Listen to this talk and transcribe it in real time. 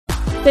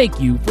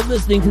Thank you for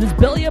listening to this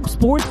Belly Up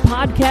Sports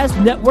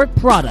Podcast Network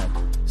product.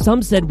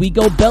 Some said we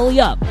go belly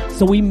up,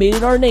 so we made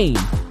it our name,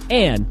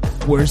 and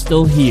we're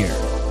still here.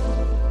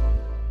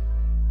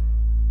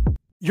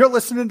 You're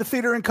listening to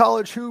Theater in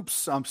College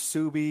Hoops. I'm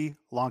Subi.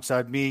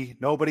 Alongside me,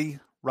 nobody,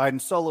 riding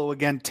solo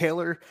again.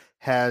 Taylor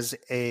has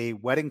a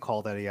wedding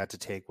call that he had to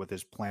take with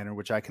his planner,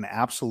 which I can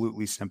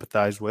absolutely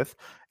sympathize with,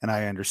 and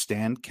I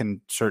understand,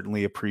 can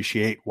certainly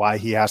appreciate why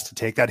he has to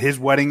take that. His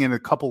wedding in a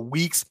couple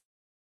weeks,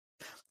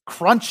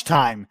 crunch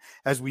time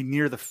as we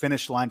near the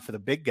finish line for the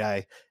big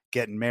guy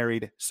getting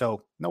married.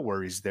 So no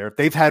worries there.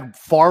 They've had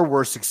far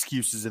worse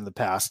excuses in the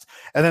past.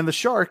 And then the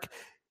Shark,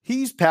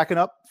 he's packing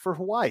up for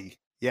Hawaii.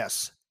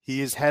 Yes,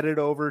 he is headed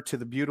over to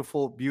the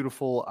beautiful,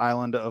 beautiful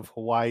island of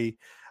Hawaii,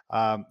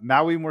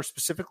 Maui more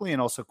specifically,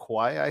 and also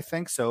Kauai, I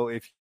think. So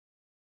if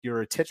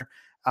you're a titcher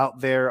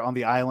out there on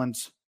the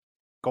islands,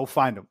 go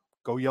find him.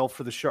 Go yell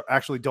for the Shark.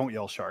 Actually, don't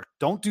yell Shark.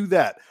 Don't do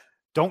that.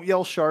 Don't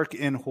yell Shark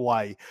in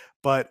Hawaii.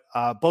 But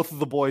both of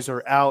the boys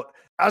are out.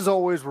 As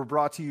always, we're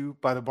brought to you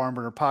by the Barn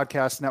Burner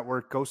Podcast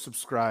Network. Go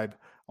subscribe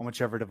on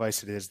whichever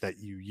device it is that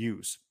you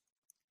use.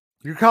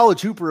 Your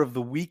college hooper of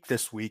the week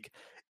this week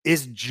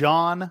is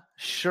John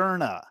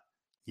Scherna.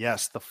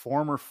 Yes, the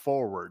former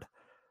forward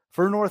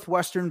for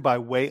Northwestern by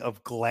way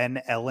of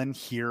Glen Ellen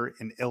here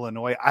in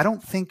Illinois. I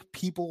don't think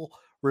people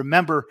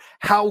remember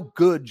how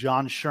good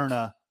John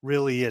Scherna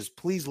really is.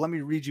 Please let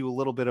me read you a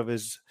little bit of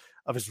his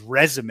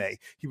resume.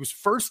 He was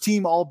first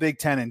team All Big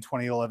Ten in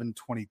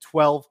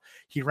 2011-2012.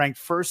 He ranked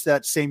first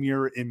that same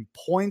year in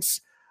points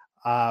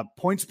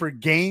per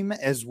game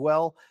as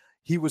well.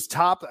 He was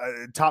top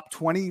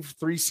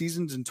 23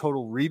 seasons in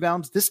total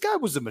rebounds. This guy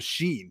was a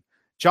machine.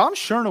 John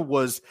Scherna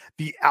was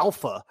the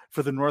alpha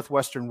for the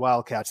Northwestern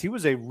Wildcats. He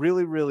was a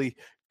really, really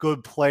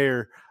good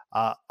player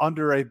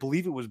under, I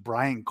believe it was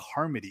Brian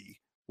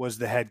Carmody was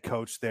the head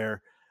coach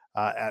there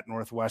at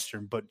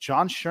Northwestern. But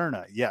John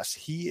Scherna, yes,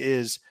 he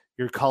is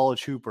your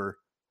college hooper.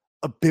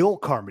 Bill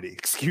Carmody,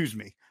 excuse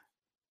me.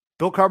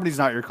 Bill Carmody's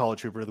not your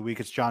college hooper of the week.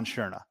 It's John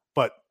Scherna.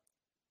 But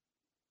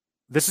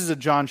this is a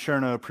John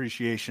Scherna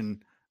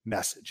appreciation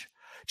message.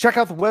 Check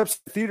out the website,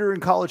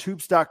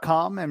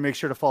 theaterincollegehoops.com, and make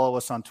sure to follow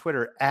us on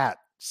Twitter at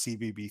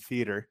CBB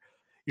Theater.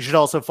 You should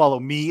also follow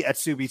me at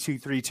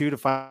Subi232 to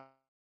find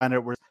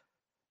out where.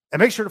 And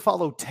make sure to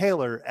follow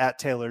Taylor at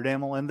Taylor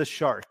Damel and the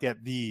Shark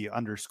at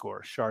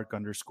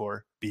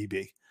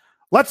 _Shark_BB.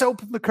 Let's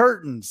open the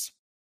curtains.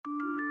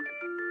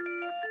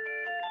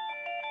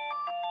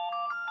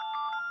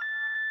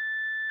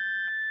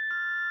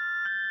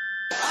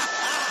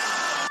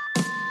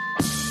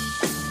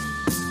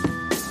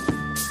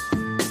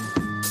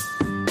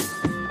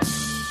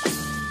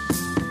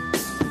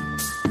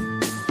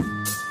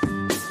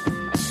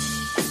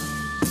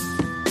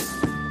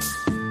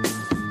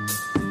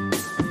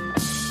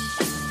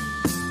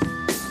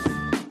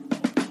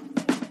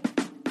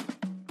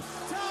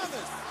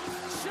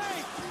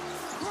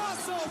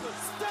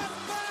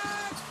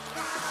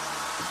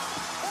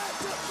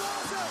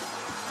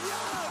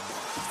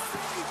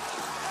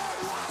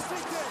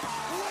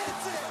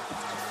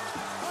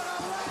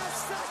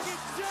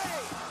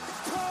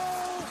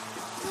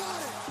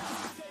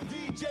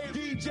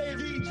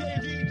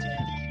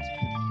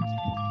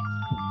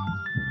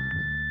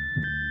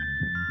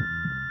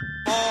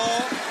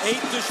 Hall, 8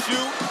 to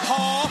shoot.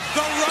 Hall,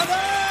 the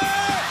runner!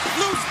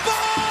 Loose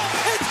ball!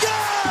 It's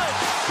good!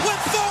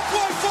 With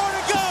 4.4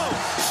 to go.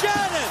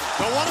 Shannon,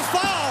 don't want to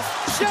foul.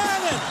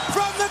 Shannon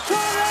from the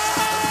corner!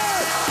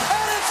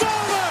 And it's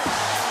over!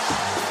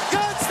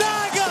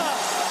 Gonzaga!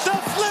 The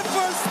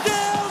flipper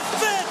still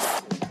fits!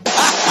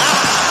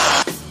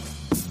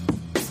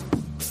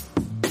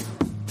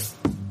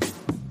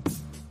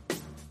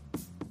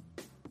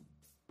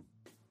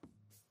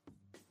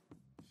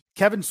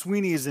 Kevin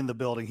Sweeney is in the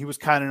building. He was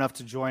kind enough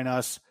to join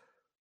us.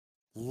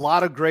 A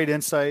lot of great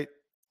insight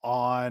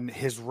on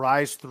his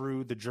rise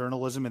through the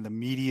journalism and the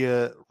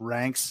media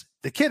ranks.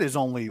 The kid is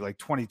only like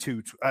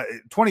 22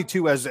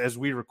 as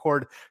we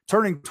record,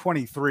 turning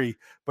 23,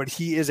 but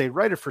he is a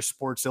writer for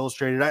Sports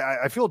Illustrated.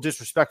 I feel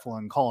disrespectful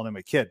in calling him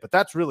a kid, but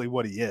that's really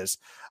what he is.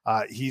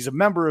 He's a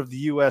member of the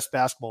U.S.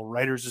 Basketball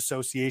Writers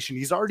Association.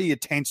 He's already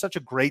attained such a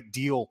great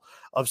deal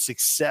of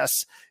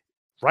success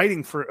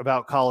writing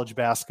about college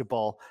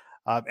basketball.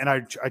 And I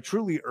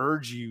truly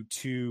urge you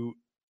to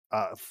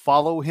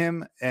follow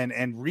him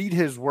and read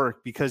his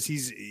work, because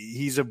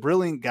he's a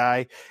brilliant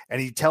guy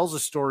and he tells a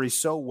story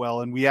so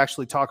well. And we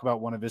actually talk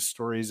about one of his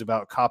stories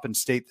about Coppin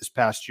State this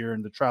past year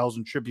and the trials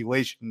and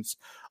tribulations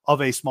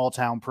of a small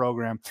town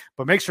program.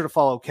 But make sure to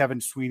follow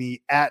Kevin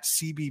Sweeney at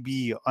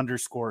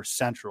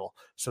CBB_Central.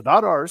 So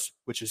not ours,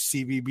 which is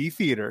CBB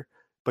Theater,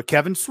 but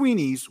Kevin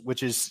Sweeney's,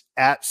 which is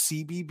at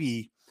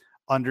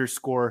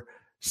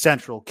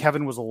CBB_Central.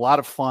 Kevin was a lot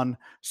of fun.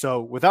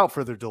 So without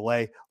further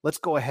delay, let's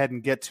go ahead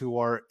and get to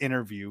our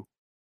interview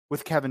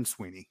with Kevin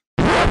Sweeney.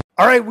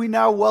 All right, we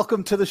now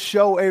welcome to the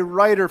show a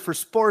writer for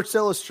Sports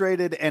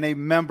Illustrated and a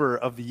member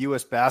of the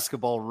U.S.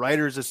 Basketball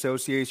Writers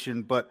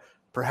Association. But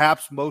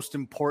perhaps most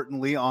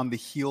importantly, on the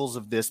heels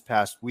of this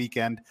past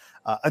weekend,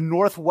 a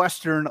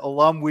Northwestern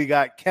alum, we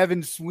got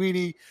Kevin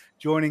Sweeney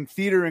joining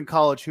Theater in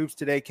College Hoops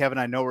today. Kevin,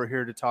 I know we're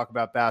here to talk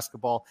about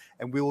basketball,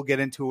 and we will get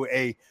into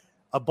a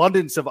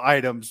abundance of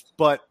items,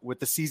 but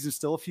with the season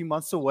still a few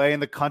months away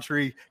and the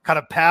country kind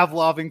of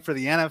Pavloving for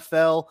the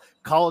NFL,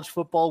 college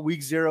football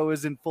week 0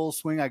 is in full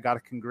swing. I got to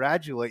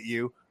congratulate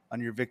you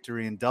on your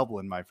victory in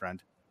Dublin, my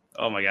friend.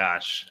 Oh my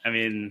gosh. I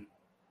mean,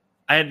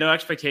 I had no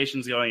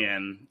expectations going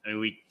in. I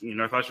mean,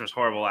 Northwestern was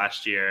horrible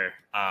last year,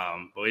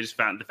 but we just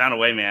found a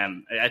way,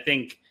 man. I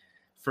think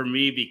for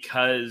me,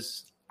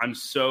 because I'm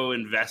so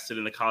invested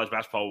in the college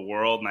basketball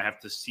world, and I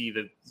have to see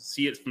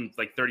it from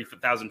like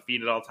 30,000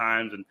 feet at all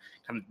times, and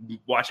kind of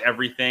watch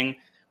everything.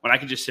 When I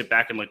can just sit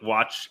back and like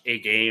watch a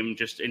game,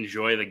 just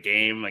enjoy the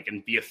game, like,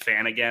 and be a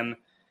fan again.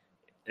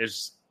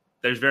 There's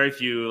very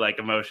few like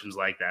emotions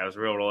like that. It was a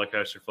real roller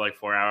coaster for like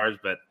 4 hours,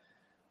 but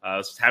I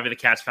was happy the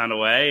Cats found a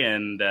way,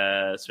 and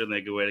certainly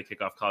a good way to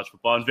kick off college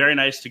football. And very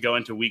nice to go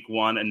into week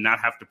 1 and not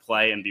have to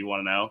play and be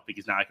 1-0,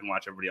 because now I can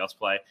watch everybody else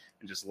play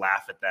and just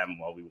laugh at them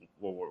while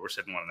we're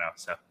sitting 1-0.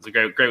 So it's a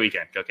great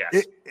weekend. Go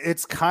Cats!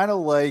 It's kind of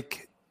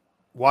like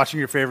watching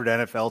your favorite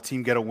NFL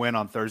team get a win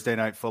on Thursday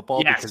Night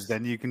Football, yes, because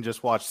then you can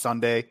just watch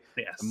Sunday,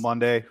 yes, and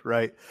Monday,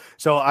 right?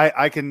 So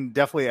I can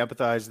definitely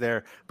empathize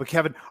there. But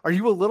Kevin, are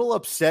you a little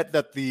upset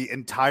that the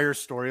entire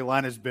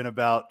storyline has been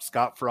about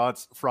Scott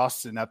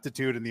Frost's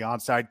ineptitude and the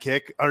onside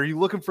kick? Are you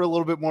looking for a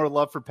little bit more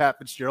love for Pat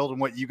Fitzgerald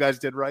and what you guys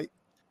did right?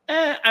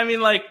 I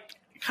mean, like,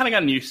 kind of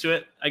gotten used to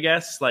it, I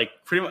guess. Like,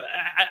 pretty much,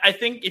 I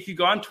think if you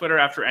go on Twitter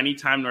after any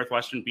time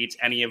Northwestern beats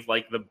any of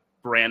like the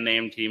brand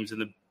name teams in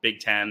the Big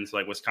Tens,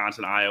 like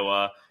Wisconsin,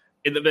 Iowa,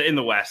 in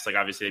the West, like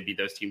obviously they beat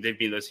those teams. They've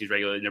beat those teams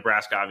regularly.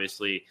 Nebraska,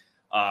 obviously,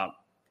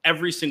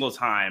 every single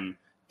time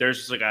there's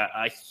just like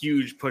a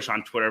huge push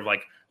on Twitter of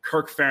like,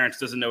 Kirk Ferentz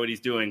doesn't know what he's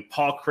doing.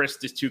 Paul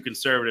Chryst is too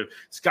conservative.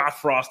 Scott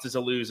Frost is a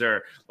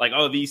loser. Like,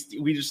 oh,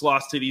 we just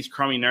lost to these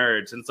crummy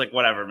nerds. And it's like,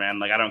 whatever, man.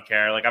 Like, I don't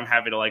care. Like, I'm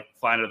happy to like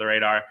fly under the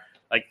radar.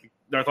 Like,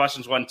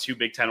 Northwestern's won 2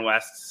 Big Ten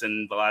Wests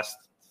in the last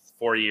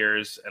 4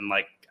 years, and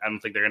like, I don't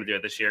think they're going to do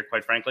it this year,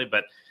 quite frankly.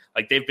 But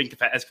like, they've been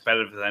as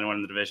competitive as anyone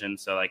in the division.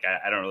 So like,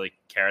 I don't really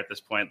care at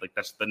this point. Like,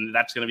 that's going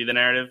to be the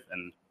narrative,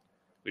 and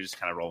we just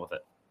kind of roll with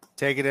it.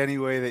 Take it any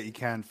way that you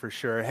can, for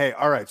sure. Hey,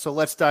 all right, so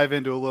let's dive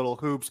into a little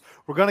hoops.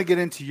 We're going to get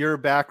into your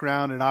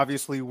background, and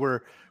obviously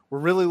we're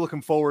really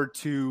looking forward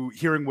to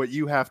hearing what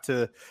you have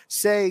to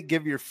say,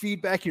 give your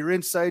feedback, your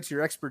insights,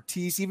 your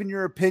expertise, even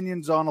your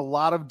opinions on a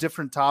lot of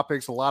different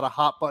topics, a lot of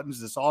hot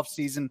buttons this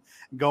offseason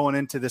going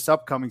into this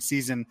upcoming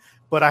season.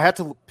 But I had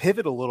to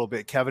pivot a little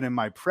bit, Kevin, in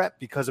my prep,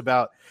 because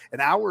about an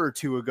hour or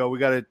two ago, we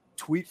got a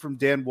tweet from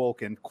Dan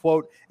Wolken,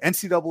 quote,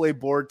 NCAA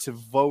board to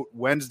vote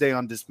Wednesday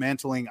on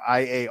dismantling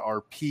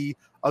IARP,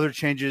 other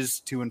changes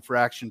to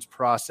infractions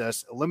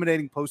process,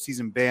 eliminating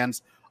postseason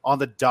bans on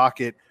the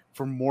docket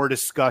for more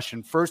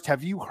discussion. First,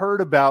 have you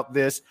heard about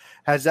this?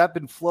 Has that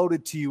been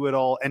floated to you at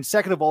all? And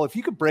second of all, if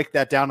you could break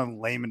that down in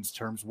layman's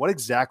terms, what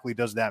exactly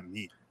does that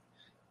mean?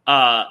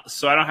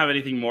 So I don't have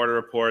anything more to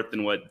report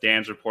than what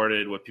Dan's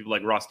reported, what people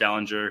like Ross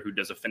Dellinger, who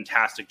does a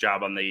fantastic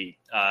job on the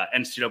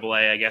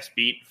NCAA, I guess,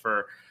 beat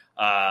for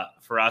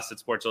us at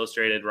Sports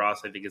Illustrated.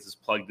 Ross, I think, is as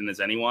plugged in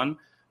as anyone.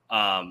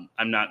 I'm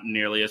not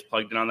nearly as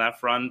plugged in on that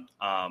front.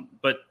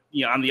 But,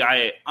 you know, on the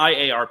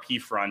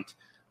IARP front,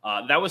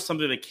 that was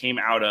something that came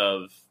out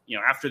of, you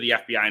know, after the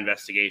FBI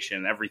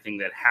investigation, everything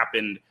that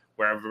happened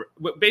wherever.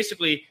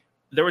 Basically,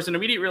 there was an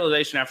immediate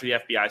realization after the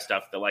FBI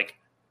stuff that, like,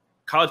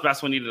 college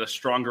basketball needed a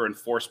stronger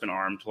enforcement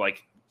arm to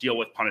like deal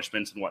with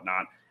punishments and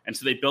whatnot. And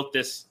so they built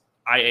this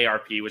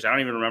IARP, which I don't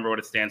even remember what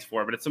it stands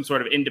for, but it's some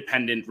sort of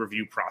independent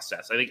review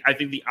process. I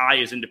think the I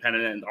is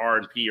independent and R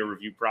and P are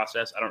review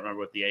process. I don't remember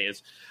what the A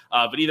is.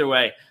 But either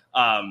way,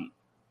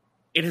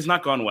 it has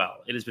not gone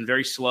well. It has been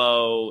very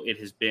slow. It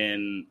has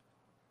been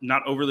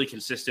not overly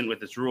consistent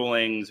with its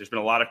rulings. There's been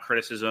a lot of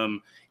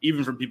criticism,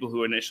 even from people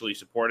who initially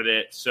supported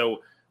it.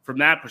 So from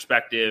that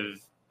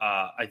perspective,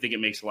 I think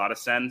it makes a lot of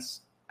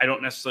sense. I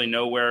don't necessarily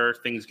know where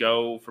things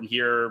go from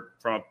here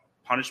from a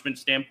punishment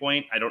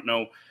standpoint. I don't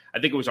know. I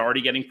think it was already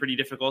getting pretty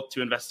difficult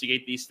to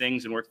investigate these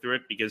things and work through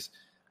it, because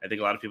I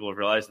think a lot of people have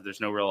realized that there's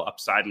no real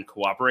upside in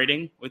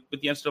cooperating with the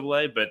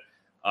NCAA. But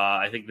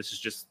I think this is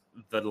just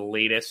the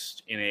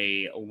latest in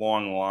a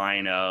long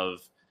line of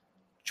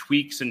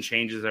tweaks and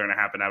changes that are going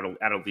to happen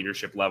at a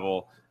leadership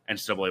level,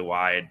 NCAA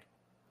wide,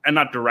 and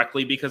not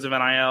directly because of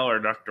NIL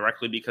or not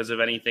directly because of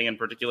anything in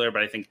particular.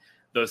 But I think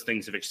those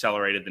things have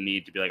accelerated the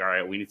need to be like, all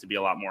right, we need to be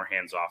a lot more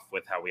hands-off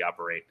with how we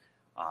operate.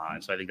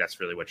 And so I think that's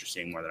really what you're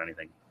seeing more than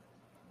anything.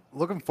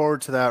 Looking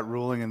forward to that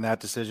ruling and that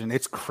decision.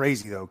 It's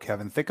crazy, though,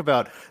 Kevin. Think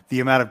about the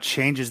amount of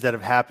changes that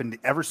have happened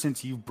ever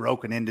since you've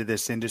broken into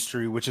this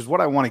industry, which is what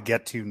I want to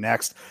get to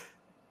next.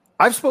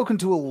 I've spoken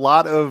to a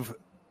lot of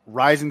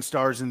rising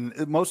stars, and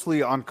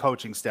mostly on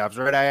coaching staffs,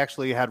 right? I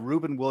actually had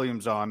Ruben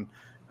Williams on,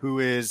 who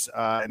is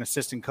an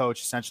assistant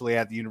coach essentially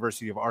at the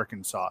University of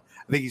Arkansas.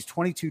 I think he's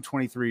 22,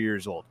 23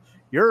 years old.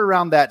 You're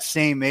around that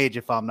same age,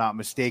 if I'm not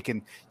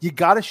mistaken. You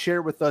got to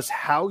share with us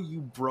how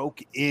you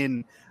broke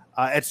in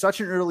at such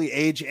an early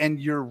age, and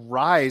your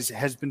rise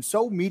has been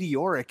so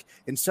meteoric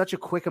in such a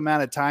quick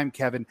amount of time,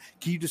 Kevin.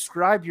 Can you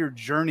describe your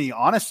journey,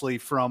 honestly,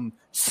 from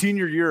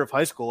senior year of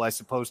high school, I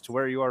suppose, to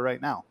where you are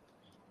right now?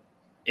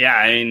 Yeah,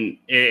 I mean,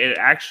 it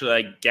actually,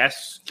 I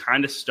guess,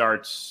 kind of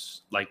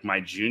starts like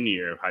my junior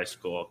year of high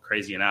school,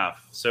 crazy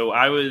enough. So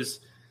I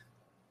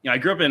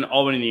grew up in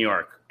Albany, New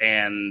York,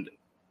 and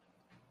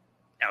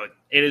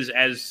it is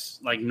as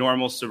like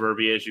normal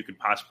suburbia as you could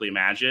possibly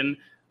imagine.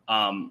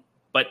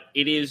 But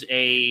it is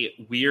a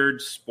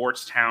weird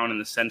sports town in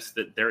the sense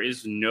that there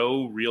is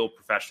no real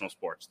professional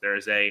sports. There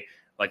is a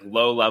like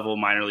low level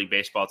minor league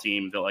baseball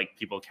team that like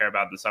people care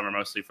about in the summer,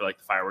 mostly for like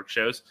the fireworks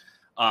shows.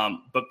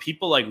 But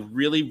people like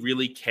really,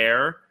 really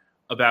care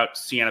about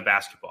Siena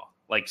basketball.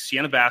 Like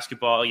Siena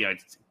basketball,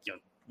 it's,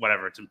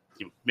 whatever. It's a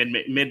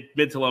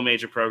mid to low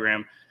major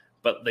program,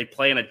 but they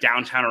play in a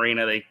downtown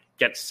arena. They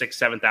get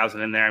 6,000,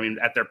 7,000 in there. I mean,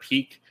 at their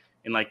peak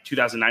in like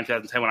 2009,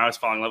 2010, when I was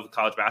falling in love with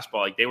college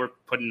basketball, like they were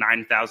putting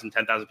 9,000,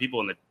 10,000 people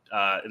in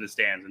the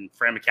stands, and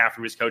Fran McCaffrey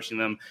was coaching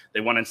them.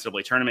 They won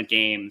NCAA tournament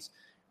games.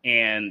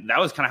 And that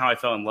was kind of how I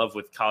fell in love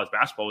with college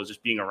basketball, was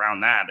just being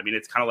around that. I mean,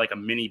 it's kind of like a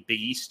mini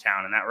Big East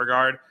town in that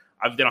regard.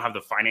 They don't have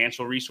the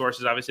financial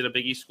resources, obviously, that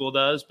Big East school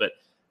does, but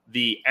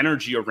the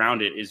energy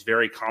around it is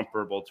very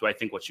comparable to, I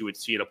think, what you would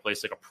see at a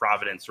place like a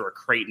Providence or a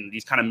Creighton,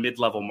 these kind of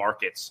mid-level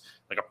markets,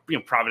 like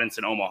Providence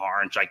and Omaha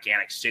aren't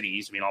gigantic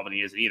cities. I mean,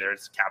 Albany isn't either.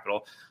 It's the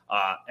capital.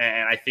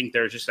 And I think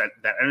there's just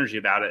that energy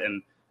about it.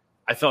 And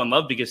I fell in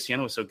love because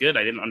Siena was so good.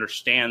 I didn't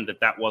understand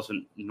that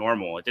wasn't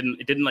normal. It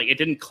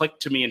didn't click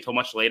to me until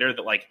much later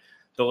that like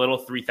the little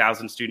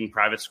 3,000 student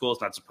private school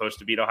is not supposed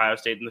to beat Ohio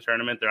State in the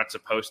tournament. They're not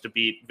supposed to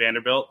beat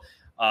Vanderbilt.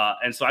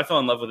 And so I fell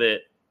in love with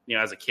it,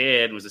 as a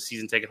kid, was a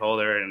season ticket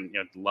holder and,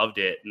 loved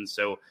it. And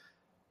so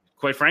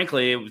quite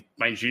frankly, it was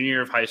my junior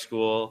year of high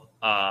school.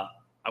 I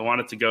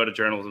wanted to go to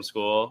journalism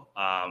school.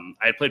 I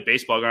had played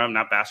baseball growing up,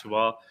 not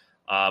basketball.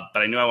 But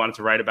I knew I wanted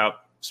to write about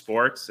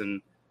sports,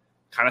 and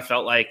kind of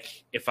felt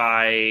like if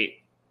I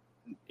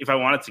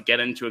wanted to get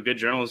into a good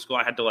journalism school,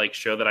 I had to like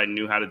show that I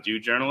knew how to do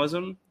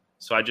journalism.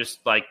 So I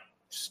just like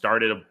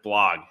started a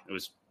blog. It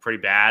was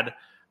pretty bad,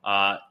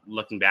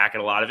 looking back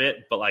at a lot of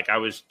it, but like I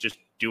was just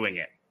doing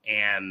it.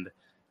 And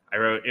I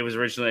wrote, it was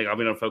originally like, I'm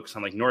going to focus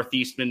on like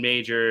Northeast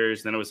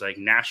mid-majors. Then it was like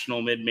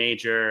national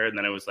mid-major. And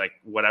then it was like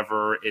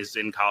whatever is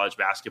in college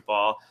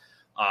basketball.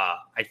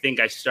 I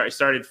think I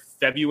started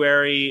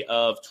February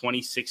of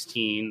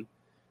 2016.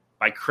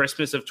 By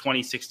Christmas of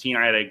 2016,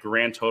 I had a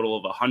grand total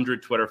of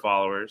 100 Twitter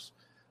followers.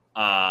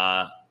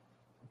 By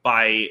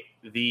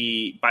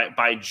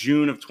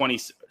June of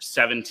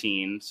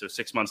 2017, so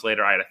 6 months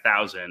later, I had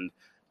 1,000.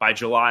 By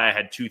July, I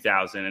had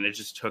 2,000, and it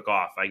just took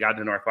off. I got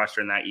to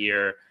Northwestern that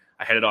year.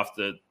 I headed off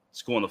to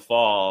school in the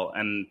fall,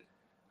 and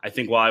I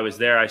think while I was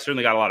there, I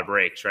certainly got a lot of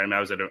breaks. Right, I mean, I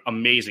was at an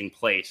amazing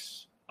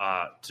place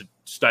to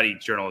study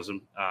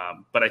journalism,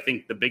 but I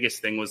think the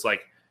biggest thing was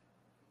like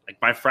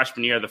my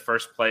freshman year, the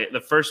first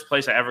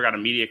place I ever got a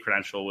media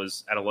credential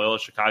was at a Loyola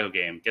Chicago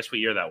game. Guess what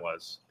year that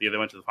was? The year they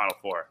went to the Final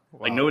Four.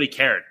 Wow. Like nobody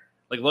cared.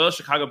 Like Loyola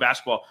Chicago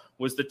basketball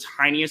was the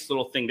tiniest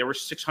little thing. There were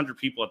 600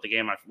 people at the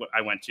game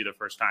I went to the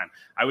first time.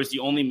 I was the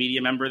only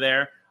media member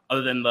there,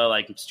 other than the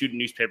like student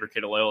newspaper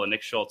kid at Loyola,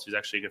 Nick Schultz, who's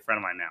actually a good friend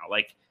of mine now.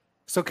 Like,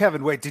 so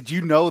Kevin, wait, did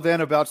you know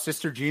then about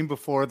Sister Jean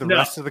before the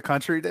rest of the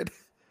country did?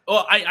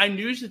 Well, I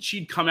knew that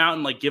she'd come out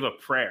and like give a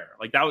prayer.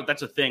 Like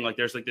that's a thing. Like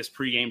there's like this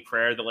pregame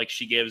prayer that like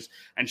she gives,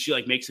 and she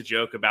like makes a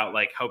joke about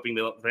like hoping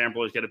the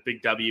Vanderbilt get a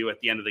big W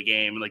at the end of the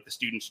game and like the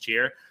students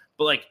cheer.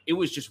 But like it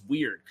was just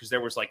weird because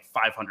there was like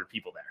 500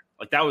 people there.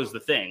 Like that was the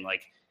thing.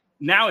 Like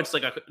now it's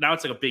like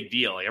a big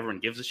deal. Like everyone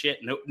gives a shit.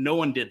 No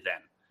one did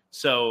then.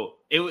 So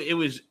it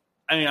was.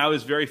 I mean, I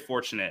was very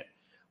fortunate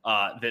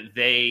that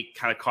they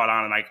kind of caught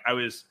on, and I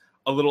was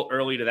a little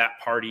early to that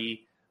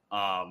party.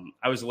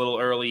 I was a little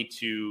early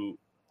to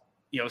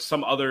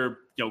some other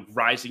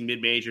rising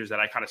mid majors that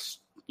I kind of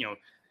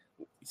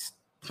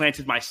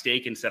planted my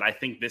stake and said I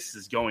think this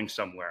is going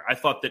somewhere. I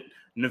thought that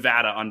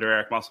Nevada under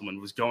Eric Musselman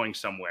was going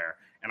somewhere,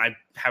 and I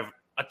have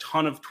a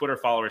ton of Twitter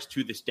followers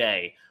to this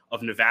day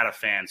of Nevada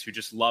fans who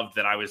just loved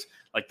that I was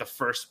like the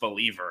first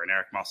believer in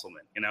Eric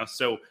Musselman.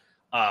 So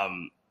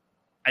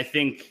I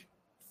think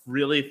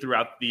really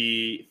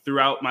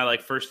throughout my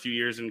like first few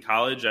years in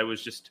college, I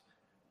was just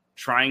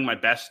trying my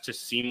best to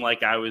seem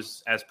like I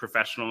was as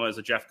professional as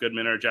a Jeff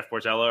Goodman or Jeff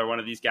Borzella or one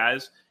of these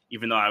guys,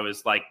 even though I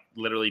was like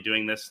literally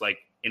doing this like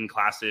in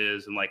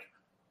classes and like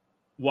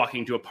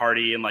walking to a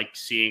party and like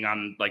seeing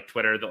on like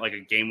Twitter that like a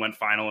game went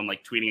final and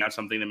like tweeting out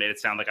something that made it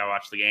sound like I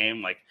watched the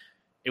game. Like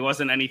it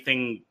wasn't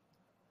anything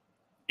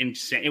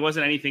insane. It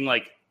wasn't anything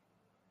like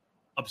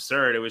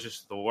absurd. It was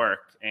just the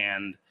work.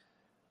 And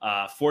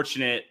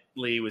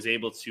fortunately was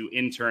able to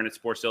intern at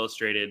Sports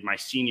Illustrated my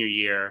senior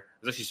year.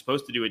 I was actually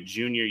supposed to do it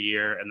junior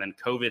year, and then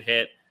COVID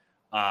hit,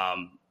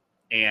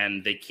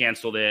 and they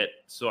canceled it.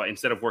 So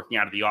instead of working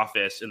out of the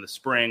office in the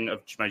spring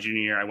of my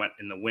junior year, I went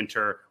in the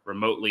winter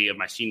remotely of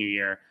my senior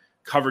year,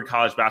 covered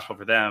college basketball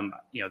for them.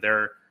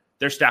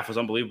 Their staff was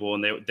unbelievable,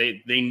 and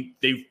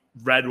they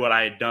read what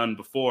I had done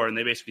before, and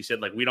they basically said,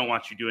 like, we don't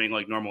want you doing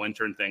like normal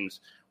intern things.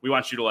 We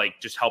want you to like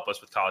just help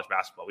us with college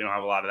basketball. We don't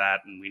have a lot of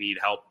that, and we need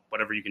help,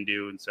 whatever you can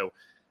do. And so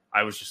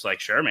I was just like,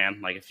 sure, man.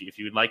 Like, if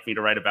you would like me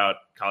to write about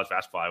college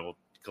basketball, I will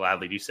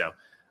gladly do so.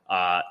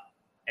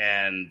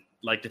 And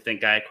like to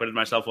think I acquitted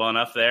myself well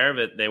enough there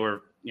that they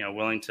were,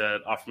 willing to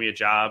offer me a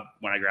job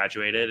when I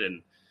graduated,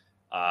 and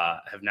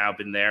have now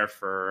been there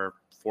for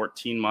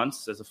 14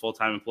 months as a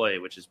full-time employee,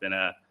 which has been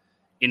a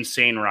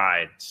insane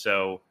ride.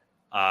 So,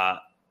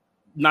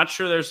 not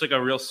sure there's like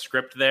a real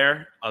script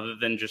there other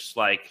than just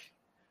like,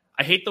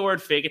 I hate the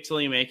word fake it till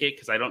you make it,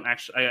 because I don't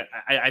actually,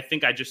 I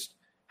think I just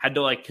had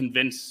to like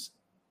convince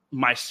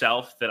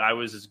myself that I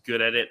was as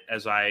good at it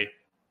as I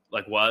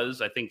like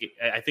was. I think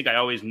I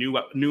always knew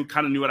what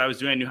I was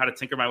doing. I knew how to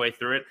tinker my way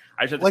through it.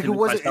 I just had to like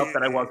convince myself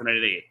that I wasn't an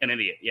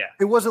idiot. Yeah.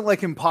 It wasn't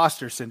like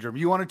imposter syndrome.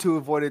 You wanted to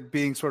avoid it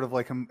being sort of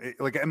like,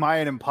 am I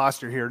an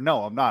imposter here?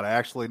 No, I'm not. I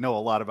actually know a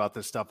lot about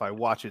this stuff. I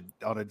watch it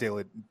on a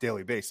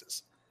daily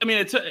basis. I mean,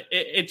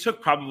 it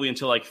took probably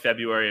until like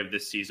February of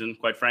this season,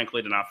 quite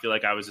frankly, to not feel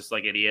like I was just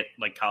like idiot,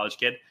 like college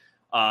kid.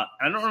 I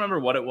don't remember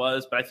what it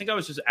was, but I think I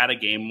was just at a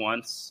game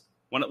once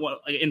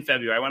in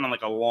February. I went on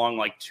like a long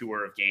like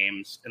tour of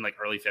games in like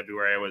early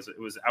February. I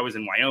was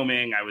in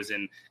Wyoming. I was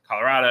in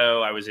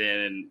Colorado. I was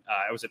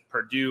at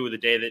Purdue the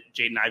day that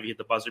Jaden Ivey hit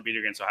the buzzer beater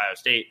against Ohio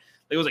State.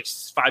 Like, it was like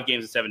 5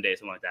 games in 7 days,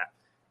 something like that.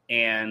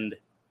 And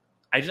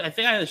I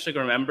think I just like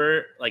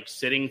remember like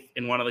sitting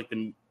in one of like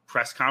the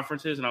press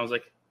conferences, and I was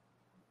like,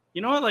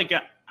 you know what? Like,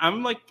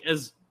 I'm like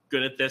as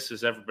good at this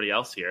as everybody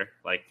else here.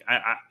 Like,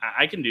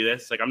 I can do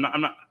this. Like, I'm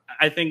not.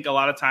 I think a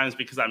lot of times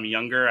because I'm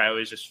younger, I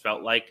always just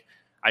felt like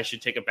I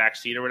should take a back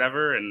seat or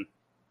whatever. And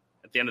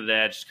at the end of the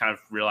day, I just kind of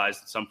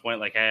realized at some point,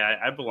 like, hey,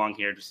 I belong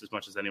here just as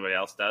much as anybody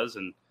else does.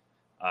 And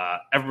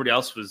everybody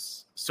else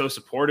was so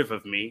supportive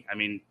of me. I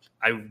mean,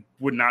 I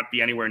would not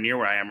be anywhere near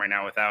where I am right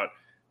now without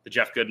the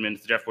Jeff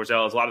Goodmans, the Jeff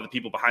Borzell's, a lot of the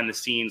people behind the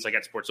scenes, like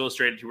at Sports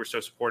Illustrated, who were so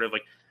supportive.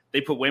 Like, they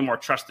put way more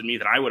trust in me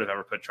than I would have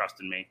ever put trust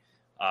in me.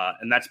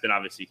 And that's been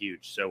obviously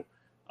huge. So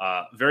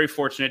very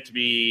fortunate to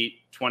be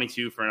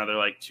 22 for another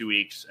like 2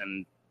 weeks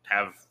and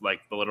have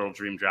like the literal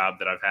dream job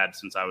that I've had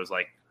since I was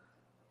like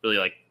really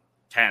like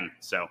 10.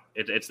 So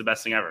it's the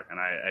best thing ever. And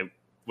I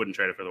wouldn't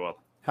trade it for the world.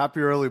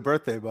 Happy early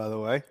birthday, by the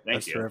way.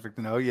 Thank you. Terrific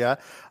to know. Yeah.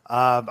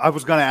 I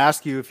was going to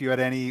ask you if you had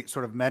any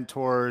sort of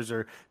mentors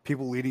or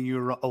people leading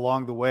you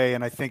along the way.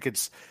 And I think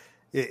it's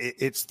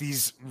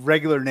these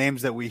regular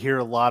names that we hear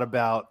a lot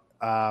about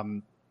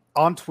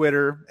on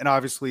Twitter and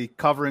obviously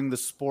covering the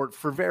sport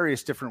for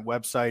various different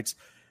websites.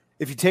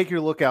 If you take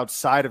your look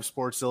outside of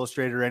Sports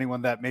Illustrated or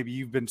anyone that maybe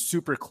you've been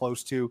super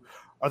close to,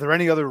 are there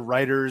any other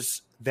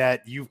writers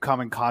that you've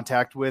come in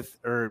contact with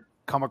or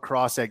come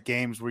across at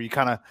games where you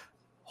kind of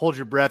hold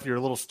your breath, you're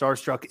a little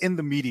starstruck in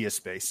the media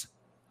space?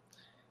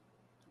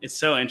 It's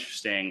so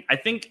interesting. I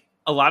think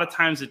a lot of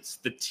times it's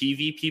the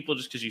TV people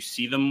just because you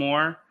see them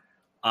more.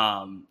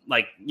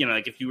 Like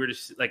if you were to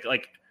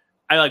like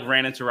I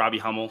ran into Robbie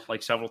Hummel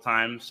like several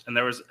times, and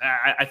there was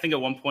I think at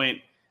one point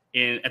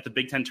at the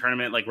Big Ten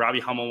tournament, like Robbie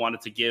Hummel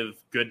wanted to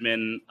give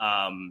Goodman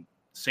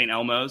St.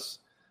 Elmo's,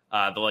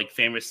 the like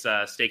famous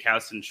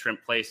steakhouse and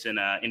shrimp place in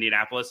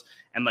Indianapolis,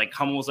 and like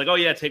Hummel was like, "Oh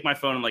yeah, take my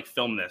phone and like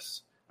film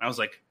this." And I was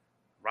like,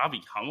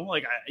 Robbie Hummel,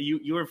 like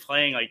you were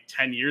playing like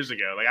 10 years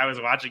ago. Like I was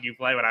watching you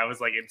play when I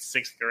was like in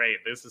 6th grade.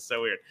 This is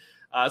so weird.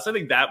 So I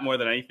think that more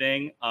than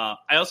anything. I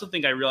also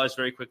think I realized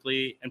very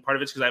quickly, and part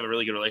of it's because I have a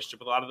really good relationship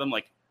with a lot of them.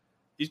 Like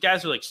these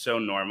guys are like so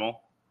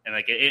normal, and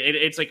like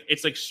it's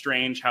like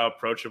strange how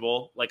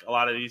approachable like a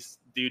lot of these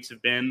dudes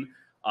have been.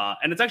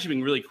 And it's actually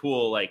been really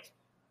cool. Like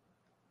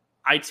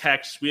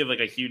we have like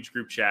a huge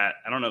group chat.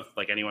 I don't know if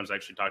like anyone's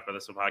actually talked about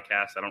this on the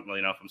podcast. I don't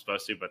really know if I'm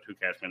supposed to, but who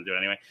cares? I'm going to do it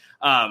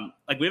anyway.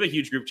 Like we have a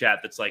huge group chat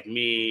that's like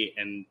me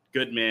and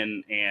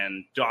Goodman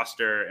and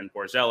Doster and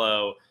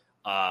Borzello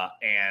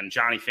and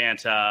Johnny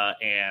Fanta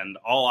and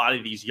a lot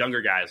of these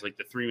younger guys, like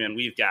the 3-man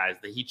weave guys,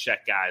 the heat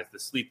check guys, the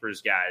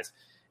sleepers guys.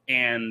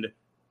 And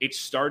it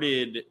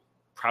started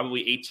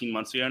probably 18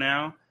 months ago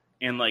now.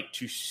 And like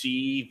to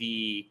see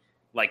the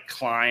like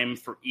climb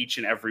for each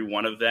and every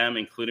one of them,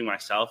 including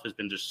myself, has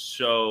been just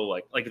so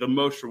like the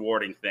most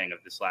rewarding thing of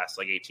this last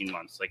like 18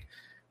 months. Like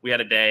we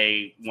had a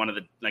day, one of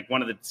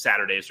the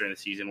Saturdays during the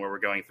season where we're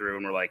going through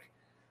and we're like,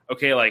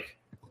 okay, like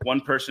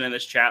one person in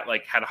this chat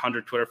like had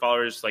 100 Twitter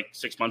followers like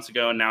 6 months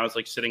ago, and now is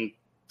like sitting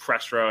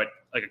press row at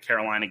like a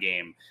Carolina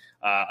game.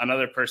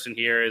 Another person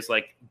here is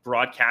like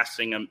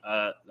broadcasting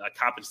a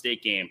Coppin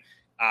State game.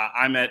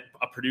 I'm at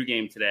a Purdue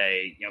game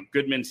today.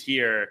 Goodman's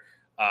here.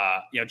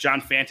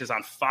 John Fanta's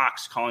on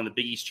Fox calling the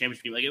Big East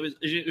Championship game. Like it was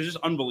just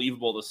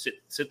unbelievable to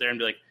sit there and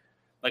be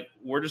like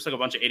we're just like a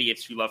bunch of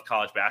idiots who love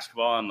college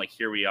basketball, and like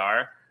here we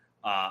are.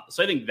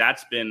 So I think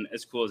that's been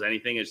as cool as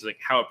anything, is like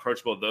how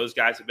approachable those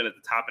guys have been at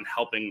the top and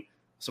helping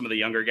some of the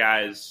younger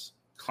guys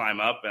climb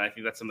up. And I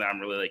think that's something I'm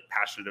really like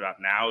passionate about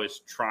now,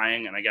 is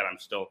trying. And again, I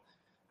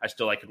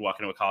still like could walk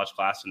into a college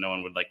class and no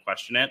one would like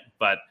question it,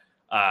 but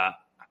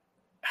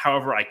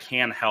however I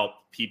can help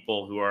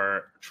people who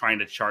are trying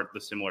to chart the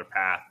similar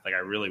path, like I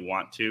really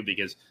want to,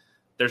 because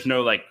there's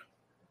no like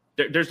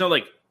there's no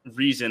like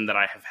reason that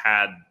I have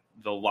had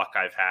the luck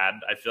I've had.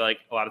 I feel like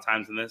a lot of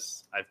times in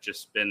this, I've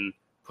just been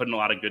put in a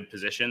lot of good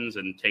positions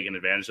and taken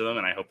advantage of them.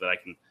 And I hope that I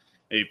can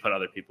maybe put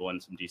other people in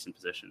some decent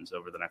positions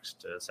over the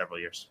next several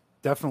years.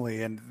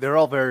 Definitely. And they're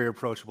all very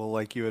approachable.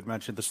 Like you had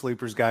mentioned, the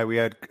sleepers guy, we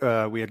had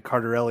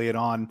Carter Elliott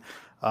on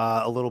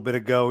a little bit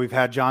ago. We've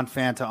had John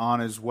Fanta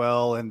on as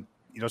well. And,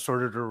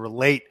 sort of to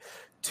relate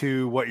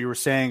to what you were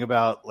saying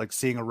about like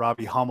seeing a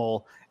Robbie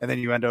Hummel, and then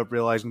you end up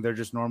realizing they're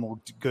just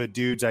normal, good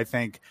dudes. I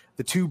think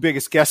the two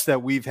biggest guests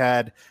that we've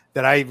had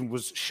that I even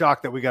was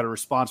shocked that we got a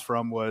response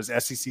from was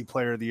SEC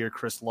Player of the Year,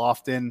 Chris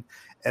Lofton.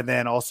 And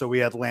then also we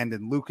had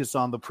Landon Lucas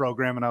on the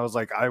program. And I was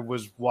like, I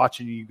was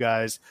watching you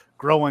guys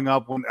growing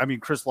up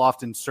Chris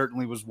Lofton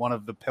certainly was one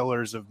of the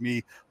pillars of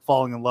me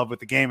falling in love with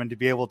the game, and to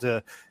be able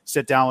to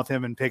sit down with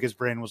him and pick his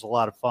brain was a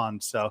lot of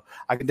fun. So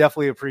I can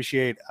definitely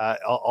appreciate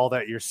all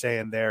that you're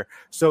saying there.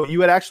 So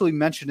you had actually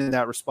mentioned in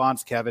that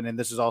response, Kevin, and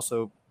this is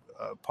also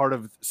part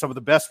of some of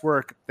the best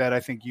work that I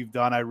think you've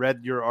done. I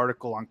read your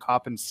article on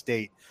Coppin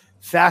State,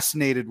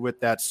 fascinated with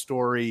that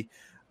story.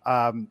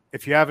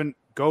 If you haven't,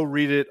 go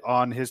read it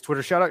on his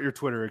Twitter. Shout out your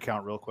Twitter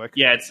account real quick.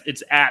 Yeah,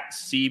 it's at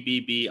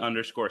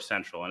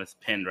CBB_Central, and it's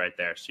pinned right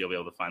there, so you'll be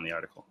able to find the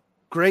article.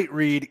 Great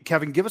read.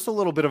 Kevin, give us a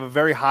little bit of a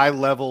very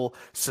high-level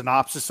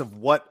synopsis of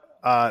what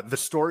the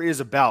story is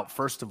about,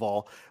 first of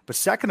all. But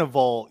second of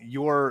all,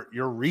 your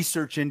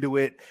research into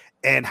it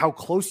and how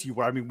close you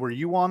were. Were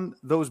you on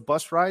those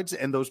bus rides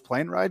and those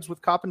plane rides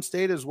with Coppin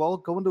State as well?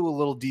 Go into a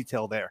little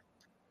detail there.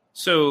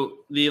 So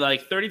the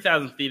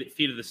 30,000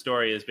 feet of the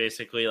story is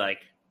basically like,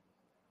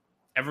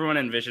 everyone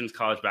envisions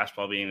college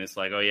basketball being this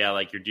like, oh yeah,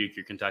 like your Duke,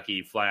 your Kentucky,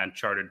 you fly on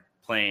chartered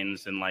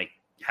planes and like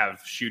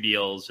have shoe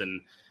deals and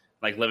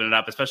like living it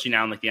up, especially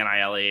now in like the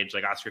NIL age.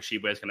 Like Oscar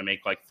Tshiebwe is going to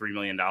make like $3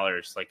 million.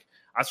 Like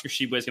Oscar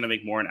Tshiebwe is going to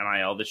make more in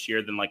NIL this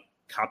year than like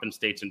Coppin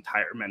State's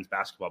entire men's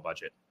basketball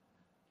budget.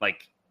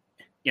 Like,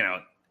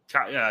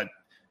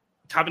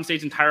 Coppin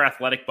State's entire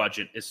athletic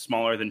budget is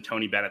smaller than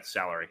Tony Bennett's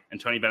salary. And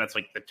Tony Bennett's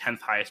like the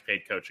 10th highest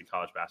paid coach in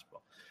college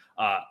basketball.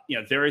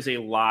 There is a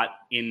lot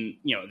in,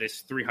 this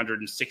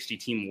 360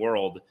 team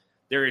world.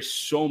 There is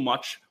so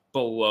much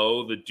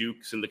below the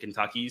Dukes and the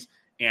Kentuckys,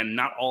 and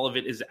not all of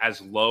it is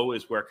as low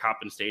as where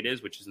Coppin State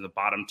is, which is in the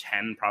bottom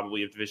 10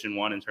 probably of Division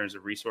I in terms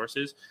of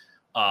resources.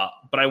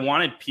 But I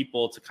wanted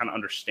people to kind of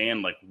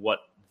understand like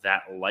what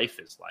that life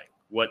is like,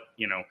 what,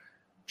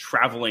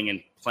 traveling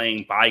and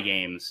playing buy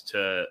games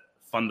to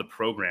fund the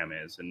program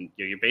is. And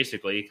you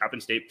basically,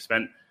 Coppin State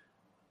spent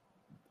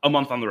a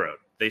month on the road.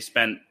 They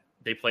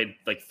played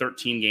like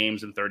 13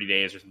 games in 30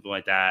 days or something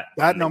like that.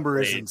 That number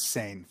is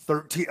insane.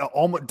 13,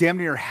 almost damn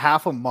near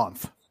half a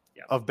month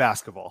of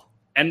basketball.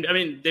 And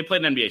they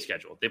played an NBA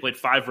schedule. They played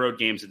 5 road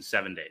games in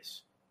 7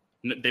 days.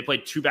 They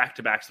played 2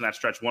 back-to-backs in that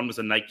stretch. One was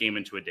a night game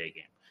into a day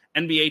game.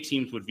 NBA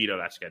teams would veto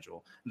that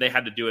schedule. They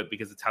had to do it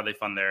because it's how they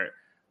fund their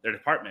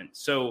department.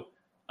 So,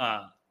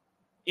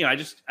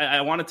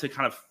 I wanted to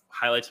kind of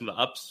highlight some of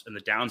the ups and the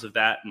downs of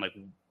that, and like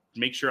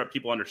make sure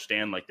people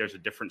understand like there's a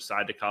different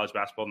side to college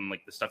basketball than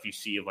like the stuff you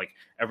see of like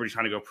everybody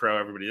trying to go pro,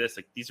 everybody this.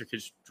 Like these are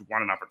kids who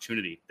want an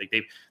opportunity. Like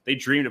they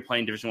dreamed of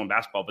playing Division I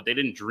basketball, but they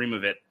didn't dream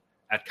of it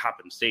at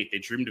Coppin State. They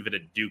dreamed of it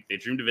at Duke. They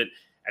dreamed of it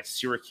at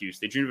Syracuse.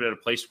 They dreamed of it at a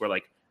place where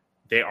like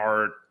they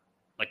are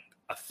like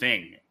a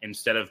thing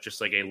instead of just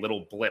like a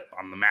little blip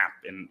on the map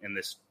in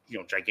this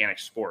gigantic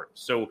sport.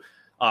 So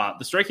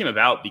the story came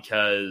about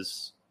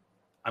because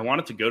I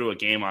wanted to go to a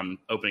game on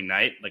opening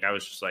night. Like I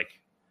was just like,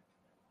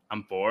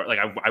 I'm bored. Like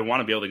I want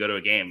to be able to go to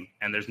a game,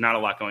 and there's not a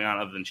lot going on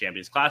other than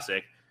Champions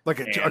Classic. Like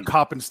a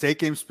Coppin State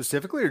game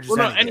specifically, or just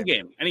any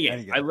game.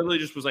 I literally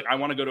just was like, I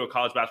want to go to a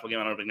college basketball game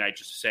on opening night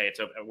just to say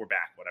we're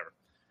back,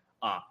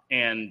 whatever.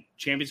 And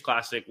Champions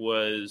Classic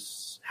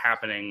was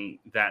happening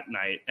that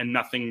night, and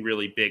nothing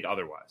really big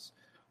otherwise.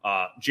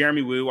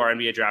 Jeremy Wu, our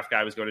NBA draft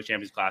guy, was going to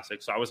Champions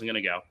Classic, so I wasn't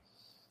going to go.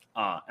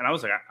 And I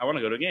was like, I want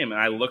to go to a game, and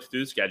I looked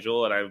through the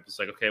schedule, and I was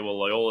like, okay, well,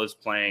 Loyola's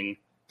playing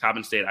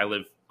Coppin State. I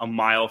live a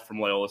mile from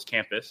Loyola's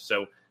campus,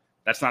 so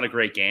that's not a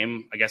great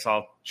game. I guess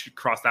I'll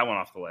cross that one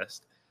off the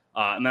list.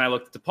 And then I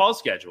looked at DePaul's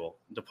schedule.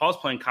 DePaul's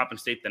playing Coppin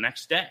State the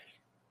next day.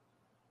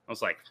 I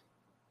was like,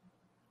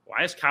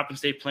 why is Coppin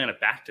State playing a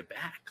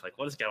back-to-back? Like,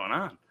 what is going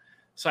on?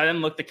 So I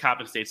then looked at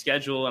Coppin State's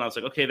schedule, and I was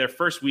like, okay, their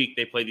first week,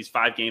 they played these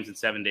 5 games in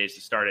 7 days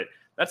to start it.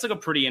 That's like a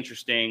pretty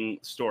interesting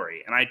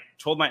story. And I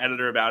told my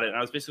editor about it, and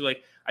I was basically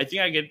like, I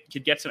think I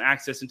could get some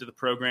access into the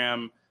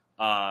program.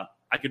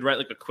 I could write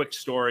like a quick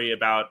story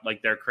about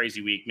like their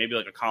crazy week, maybe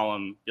like a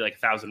column, be like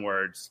 1,000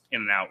 words,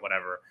 in and out,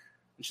 whatever.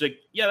 And she's like,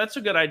 yeah, that's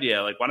a good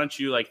idea. Like, why don't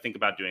you like think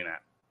about doing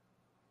that?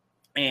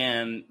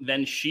 And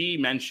then she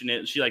mentioned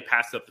it. She like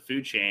passed up the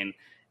food chain,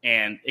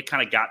 and it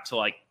kind of got to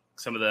like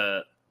some of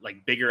the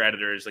like bigger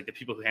editors, like the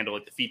people who handle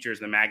like the features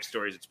and the mag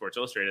stories at Sports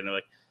Illustrated. And they're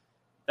like,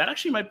 that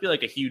actually might be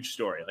like a huge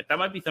story. Like that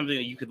might be something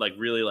that you could like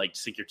really like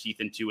sink your teeth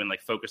into and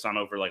like focus on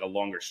over like a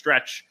longer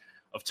stretch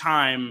of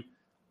time.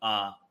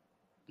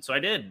 So I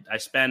did. I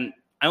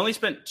only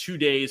spent 2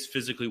 days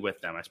physically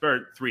with them. I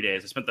spent 3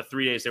 days. I spent the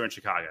 3 days they were in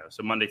Chicago.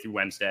 So Monday through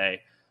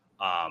Wednesday.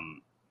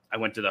 I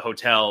went to the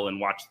hotel and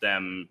watched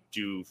them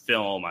do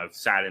film. I've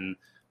sat in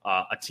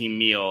a team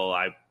meal.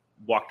 I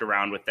walked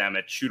around with them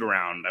at shoot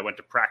around. I went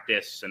to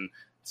practice and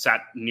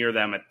sat near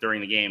them during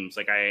the games.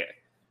 Like I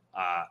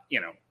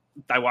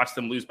watched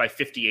them lose by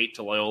 58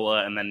 to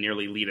Loyola and then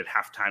nearly lead at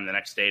halftime the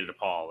next day to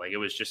DePaul. Like it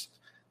was just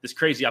this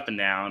crazy up and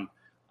down.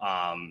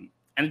 And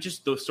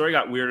the story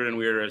got weirder and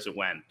weirder as it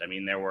went. I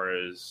mean, there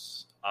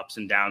was ups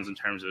and downs in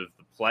terms of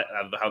the play,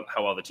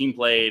 how well the team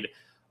played.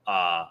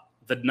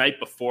 The night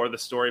before the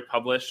story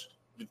published,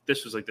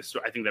 this was like the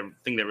story. I think the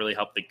thing that really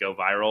helped it go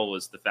viral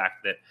was the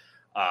fact that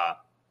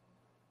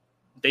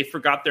they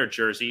forgot their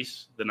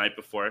jerseys the night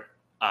before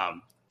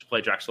to play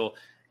Drexel,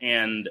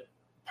 and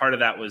part of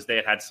that was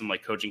they had some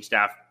like coaching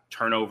staff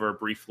turnover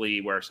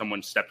briefly where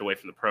someone stepped away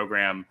from the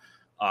program,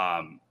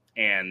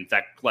 and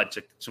that led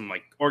to some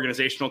like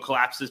organizational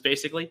collapses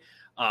basically.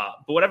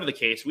 But whatever the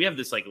case, we have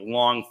this like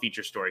long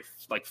feature story,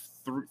 like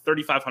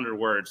 3,500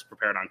 words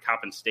prepared on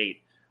Coppin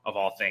State of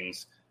all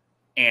things.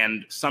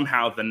 And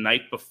somehow the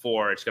night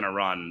before it's going to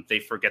run, they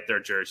forget their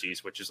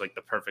jerseys, which is like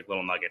the perfect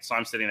little nugget. So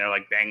I'm sitting there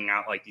like banging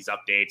out like these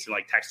updates and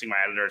like texting my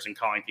editors and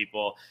calling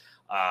people,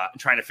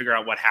 trying to figure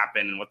out what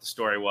happened and what the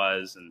story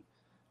was. And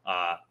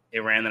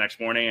it ran the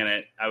next morning,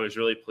 and I was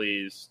really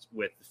pleased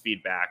with the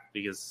feedback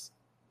because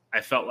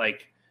I felt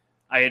like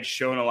I had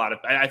shown a lot of,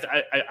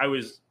 I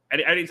was,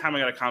 anytime I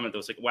got a comment that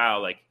was like, wow,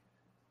 like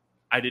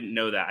I didn't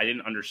know that. I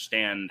didn't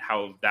understand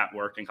how that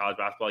worked in college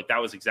basketball. Like that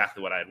was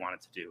exactly what I had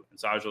wanted to do. And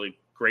so I was really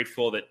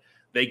grateful that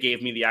they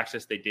gave me the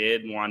access they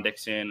did. Juan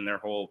Dixon and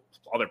all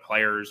their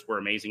players were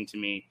amazing to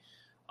me.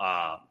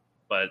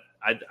 But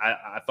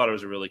I thought it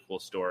was a really cool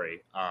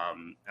story.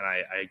 And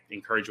I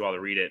encourage you all to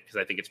read it because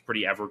I think it's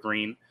pretty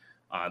evergreen.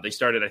 They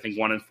started, I think,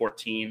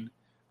 1-14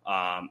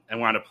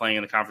 and wound up playing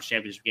in the conference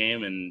championship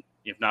game. And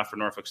if not for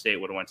Norfolk State,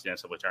 would have went to the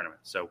NCAA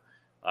tournament. So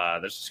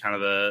there's just kind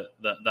of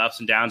the ups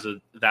and downs of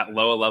that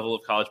lower level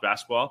of college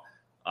basketball.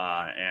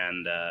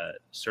 And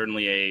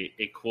certainly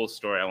a cool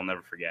story I will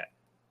never forget.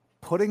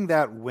 Putting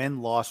that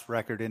win-loss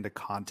record into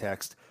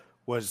context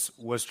was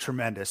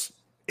tremendous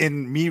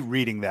in me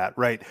reading that,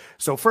 right?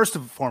 So first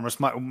and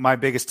foremost, my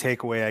biggest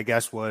takeaway, I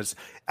guess, was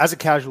as a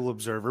casual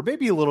observer,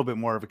 maybe a little bit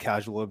more of a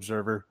casual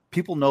observer,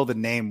 people know the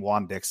name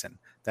Juan Dixon.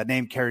 That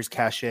name carries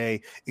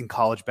cachet in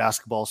college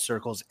basketball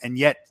circles, and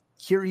yet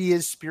here he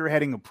is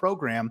spearheading a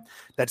program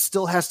that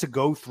still has to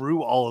go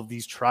through all of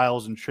these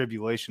trials and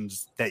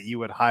tribulations that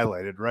you had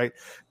highlighted, right?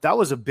 That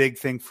was a big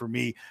thing for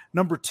me.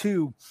 Number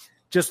two,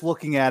 just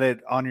looking at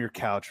it on your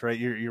couch, right?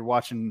 You're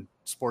watching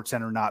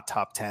SportsCenter, not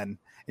Top 10,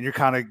 and you're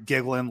kind of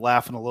giggling,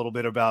 laughing a little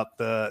bit about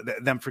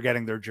them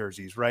forgetting their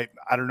jerseys, right?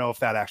 I don't know if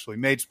that actually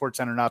made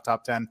SportsCenter not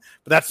Top 10,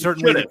 but that's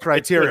certainly the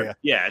criteria.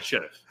 Yeah, it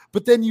should have.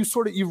 But then you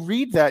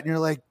read that and you're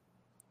like,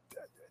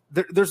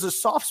 there's a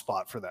soft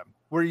spot for them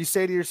where you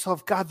say to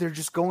yourself, God, they're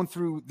just going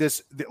through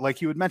this,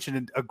 like you had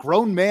mentioned, a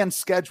grown man's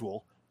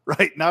schedule,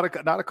 right? Not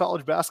a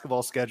college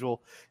basketball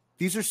schedule.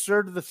 These are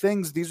sort of the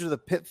things, these are the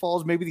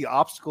pitfalls, maybe the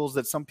obstacles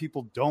that some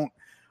people don't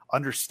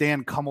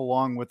understand come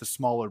along with a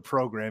smaller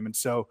program. And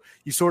so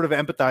you sort of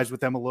empathize with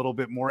them a little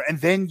bit more. And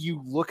then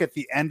you look at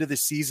the end of the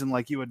season,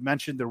 like you had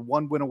mentioned, they're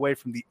one win away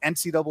from the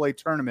NCAA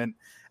tournament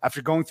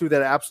after going through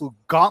that absolute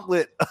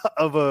gauntlet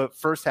of a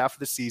first half of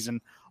the season,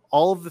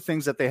 all of the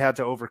things that they had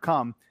to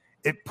overcome.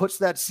 It puts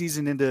that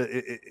season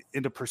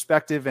into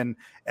perspective, and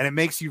it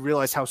makes you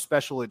realize how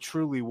special it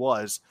truly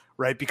was,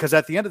 right? Because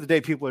at the end of the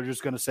day, people are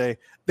just going to say,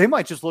 they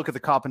might just look at the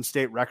Coppin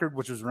State record,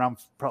 which was around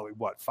probably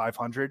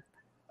 500.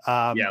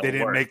 They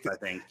didn't make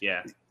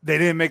they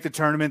didn't make the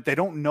tournament. They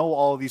don't know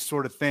all of these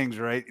sort of things,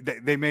 right?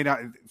 They may not,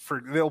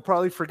 they'll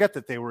probably forget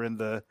that they were in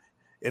the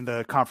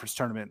conference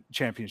tournament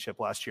championship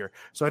last year.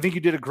 So I think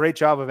you did a great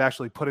job of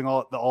actually putting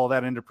all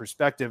that into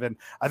perspective. And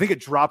I think it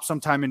dropped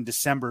sometime in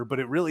December, but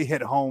it really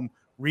hit home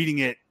reading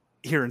it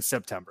here in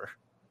September.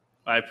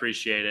 I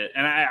appreciate it.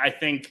 And I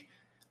think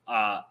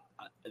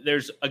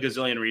there's a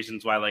gazillion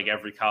reasons why like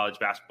every college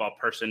basketball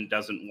person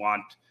doesn't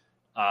want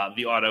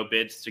the auto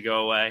bids to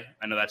go away.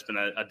 I know that's been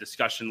a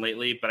discussion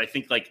lately, but I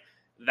think like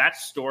that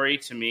story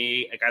to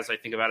me, like as I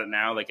think about it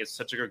now, like it's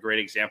such a great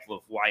example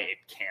of why it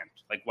can't,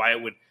 like why it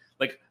would,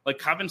 like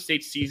Coppin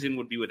State's season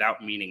would be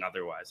without meaning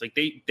otherwise. Like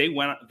they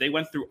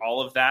went through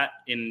all of that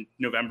in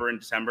November and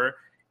December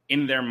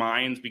in their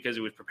minds because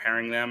it was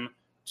preparing them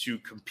to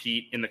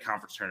compete in the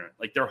conference tournament.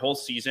 Like their whole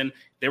season,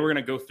 they were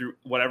going to go through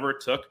whatever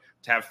it took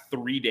to have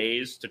 3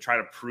 days to try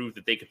to prove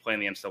that they could play in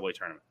the NCAA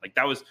tournament. Like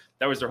that was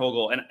their whole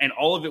goal. And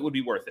all of it would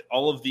be worth it.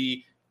 All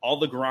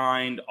the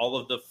grind, all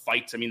of the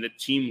fights. I mean, the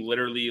team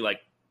literally like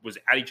was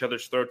at each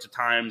other's throats at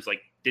times,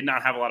 like did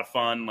not have a lot of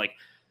fun. Like,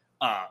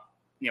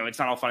 it's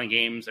not all fun and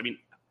games. I mean,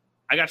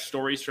 I got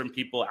stories from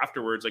people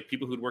afterwards, like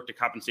people who'd worked at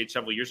Coppin State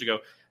several years ago,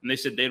 and they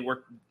said they'd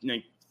worked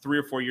 3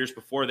 or 4 years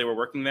before they were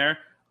working there.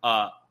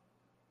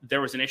 There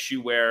was an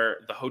issue where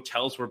the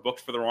hotels were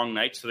booked for the wrong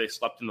night, so they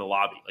slept in the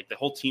lobby. Like the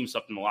whole team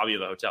slept in the lobby of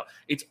the hotel.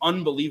 It's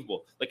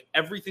unbelievable. Like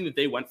everything that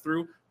they went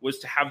through was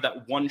to have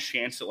that one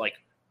chance at like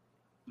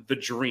the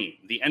dream,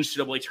 the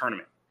NCAA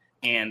tournament.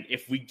 And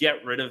if we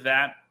get rid of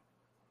that,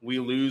 we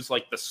lose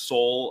like the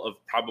soul of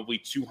probably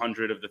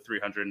 200 of the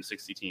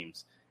 360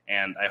 teams.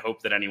 And I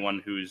hope that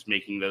anyone who's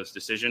making those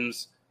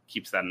decisions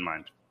keeps that in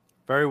mind.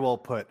 Very well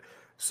put.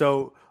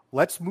 So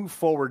let's move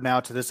forward now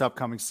to this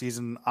upcoming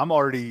season. I'm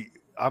already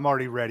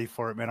ready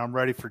for it, man. I'm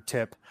ready for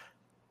Tip.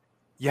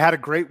 You had a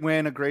great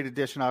win, a great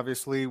addition,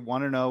 obviously,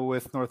 1-0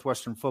 with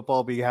Northwestern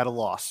football, but you had a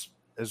loss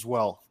as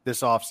well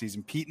this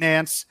offseason. Pete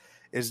Nance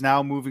is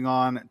now moving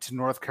on to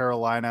North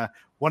Carolina,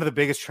 one of the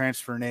biggest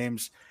transfer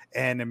names,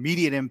 an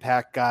immediate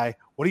impact guy.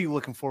 What are you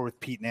looking for with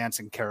Pete Nance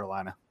in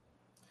Carolina?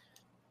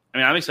 I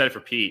mean, I'm excited for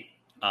Pete.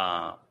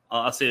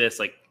 I'll say this,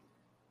 like,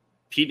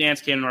 Pete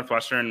Nance came to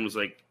Northwestern and was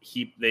like,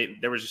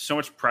 there was just so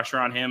much pressure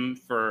on him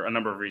for a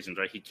number of reasons,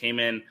 right? He came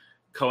in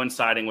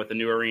coinciding with the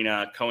new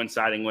arena,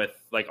 coinciding with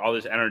like all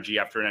this energy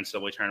after an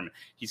NCAA tournament.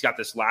 He's got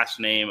this last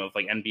name of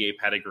like NBA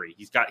pedigree.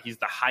 He's the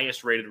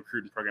highest rated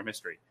recruit in program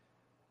history.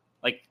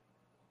 Like,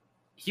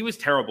 he was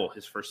terrible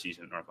his first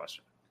season at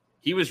Northwestern.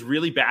 He was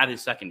really bad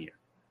his second year.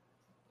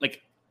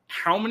 Like,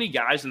 how many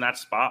guys in that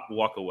spot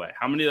walk away?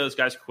 How many of those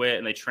guys quit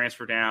and they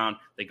transfer down,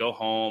 they go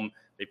home,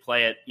 they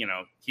play it,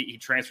 he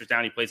transfers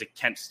down, he plays at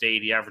Kent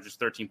State, he averages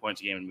 13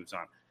 points a game and moves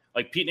on.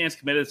 Like, Pete Nance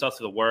committed himself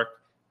to the work,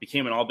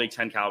 became an all Big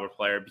Ten caliber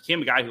player,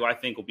 became a guy who I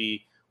think will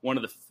be one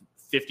of the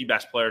 50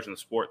 best players in the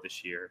sport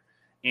this year.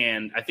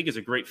 And I think is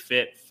a great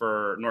fit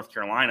for North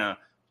Carolina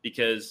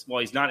because while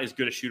he's not as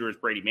good a shooter as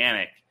Brady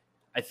Manick,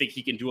 I think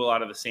he can do a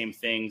lot of the same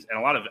things and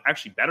a lot of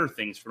actually better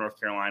things for North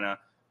Carolina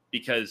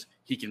because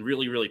he can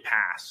really, really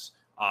pass.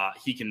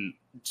 He can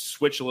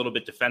switch a little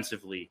bit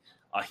defensively.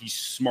 He's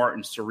smart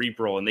and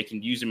cerebral, and they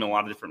can use him in a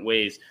lot of different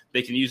ways.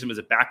 They can use him as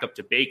a backup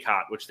to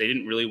Baycott, which they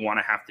didn't really want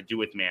to have to do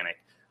with Manick.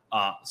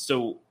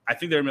 So I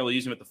think they're going to be able to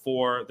use him at the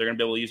 4. They're going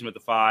to be able to use him at the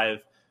 5.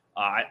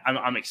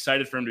 I'm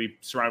excited for him to be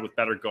surrounded with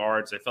better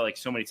guards. I felt like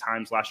so many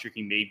times last year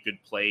he made good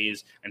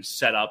plays and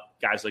set up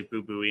guys like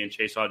Boo Buie and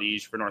Chase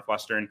Audige for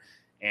Northwestern,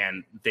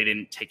 and they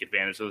didn't take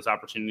advantage of those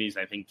opportunities.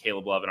 I think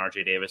Caleb Love and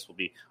RJ Davis will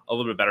be a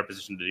little bit better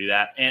positioned to do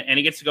that. And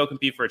he gets to go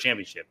compete for a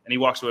championship, and he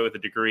walks away with a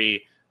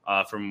degree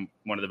from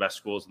one of the best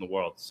schools in the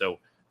world. So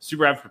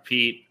super happy for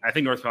Pete. I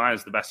think North Carolina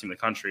is the best team in the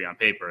country on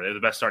paper. They're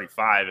the best starting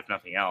 5, if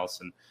nothing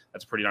else, and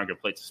that's a pretty darn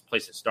good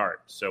place to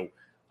start. So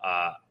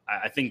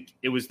I think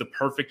it was the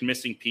perfect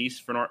missing piece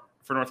for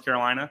North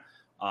Carolina,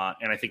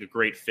 and I think a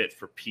great fit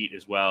for Pete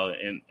as well,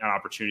 and an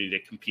opportunity to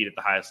compete at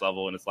the highest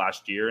level in his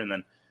last year, and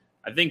then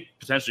I think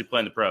potentially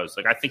playing the pros.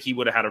 Like, I think he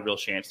would have had a real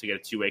chance to get a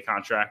 2-way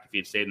contract if he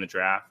had stayed in the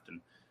draft, and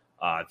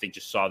I think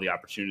just saw the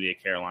opportunity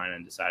at Carolina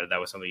and decided that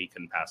was something he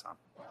couldn't pass on.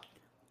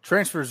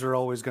 Transfers are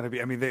always going to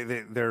be, I mean,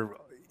 they're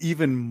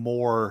even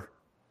more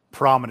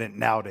prominent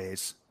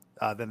nowadays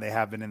than they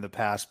have been in the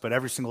past. But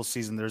every single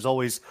season, there's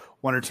always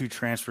 1 or 2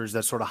 transfers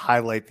that sort of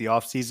highlight the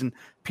offseason.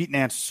 Pete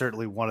Nance is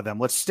certainly one of them.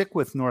 Let's stick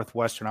with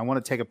Northwestern. I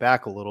want to take it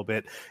back a little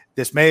bit.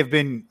 This may have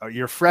been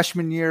your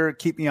freshman year.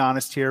 Keep me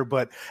honest here,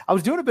 but I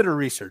was doing a bit of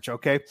research,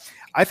 okay?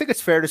 I think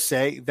it's fair to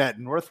say that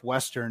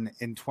Northwestern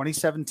in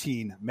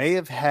 2017 may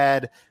have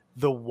had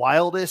the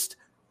wildest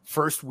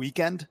first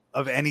weekend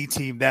of any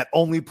team that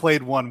only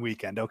played one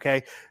weekend,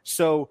 okay?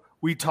 So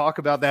we talk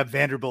about that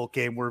Vanderbilt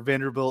game where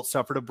Vanderbilt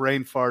suffered a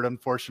brain fart,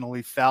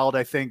 unfortunately, fouled,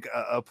 I think,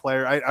 a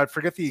player. I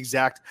forget the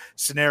exact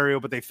scenario,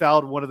 but they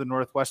fouled one of the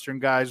Northwestern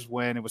guys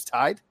when it was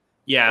tied.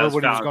 Yeah, or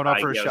when he was going up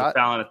for a shot.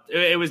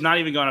 It was not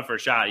even going up for a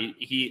shot.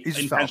 He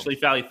intentionally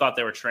fouled. He thought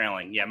they were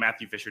trailing. Yeah,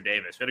 Matthew Fisher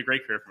Davis. He had a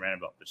great career for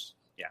Vanderbilt. Just,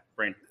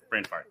 brain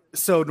fart.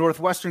 So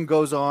Northwestern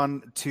goes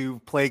on to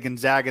play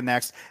Gonzaga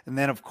next. And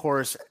then, of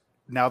course,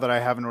 now that I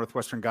have a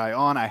Northwestern guy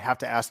on, I have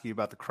to ask you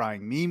about the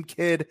crying meme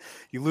kid.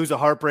 You lose a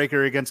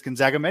heartbreaker against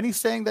Gonzaga. Many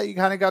saying that you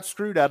kind of got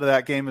screwed out of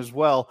that game as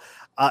well.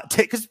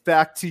 Take us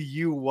back to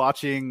you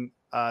watching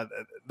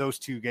those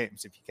 2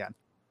 games, if you can.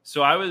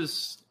 So I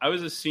was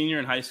a senior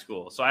in high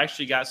school. So I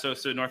actually got so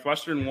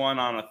Northwestern won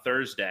on a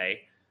Thursday,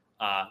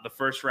 the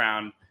first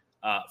round.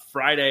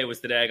 Friday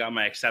was the day I got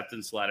my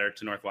acceptance letter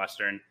to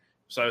Northwestern.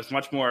 So I was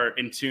much more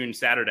in tune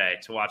Saturday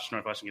to watch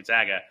Northwestern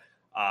Gonzaga.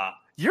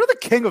 You're the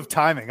king of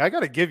timing. I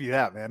got to give you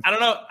that, man. I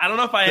don't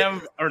know if I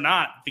am or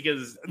not,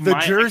 because the my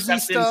jersey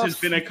acceptance stuff has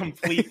been a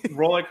complete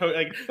roller coaster,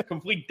 like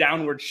complete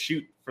downward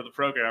shoot for the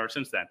program ever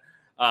since then.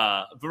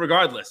 But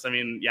regardless, I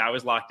mean, I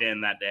was locked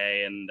in that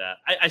day, and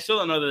I still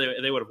don't know that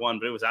they would have won,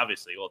 but it was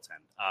obviously a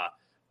goaltend.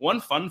 One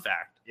fun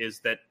fact is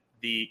that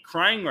the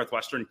crying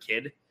Northwestern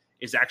kid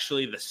is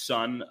actually the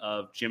son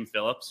of Jim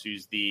Phillips, who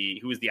was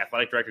the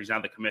athletic director. He's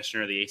now the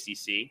commissioner of the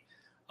ACC.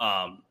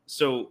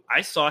 So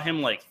I saw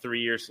him like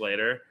 3 years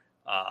later.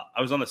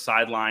 I was on the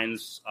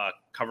sidelines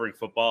covering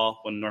football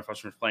when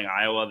Northwestern was playing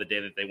Iowa the day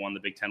that they won the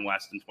Big Ten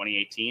West in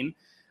 2018,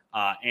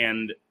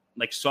 and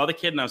like saw the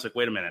kid, and I was like,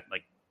 wait a minute,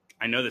 like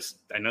I know this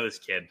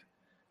kid.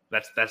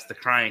 That's the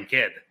crying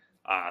kid.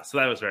 So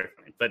that was very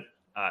funny. But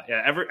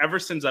ever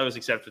since I was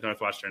accepted to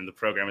Northwestern, the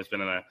program has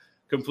been in a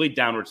complete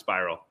downward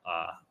spiral.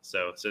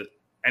 So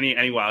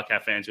any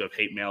Wildcat fans who have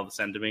hate mail to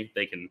send to me,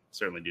 they can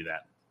certainly do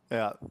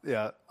that.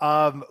 Yeah.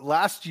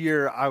 Last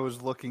year I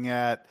was looking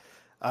at.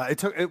 It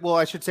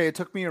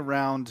took me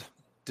around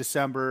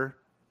December,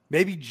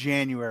 maybe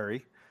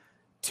January,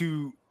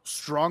 to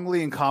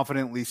strongly and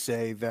confidently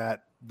say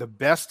that the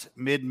best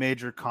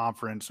mid-major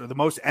conference, or the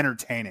most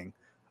entertaining,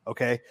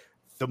 okay,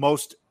 the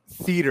most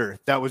theater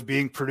that was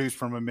being produced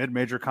from a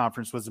mid-major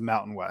conference was the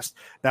Mountain West.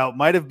 Now, it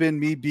might have been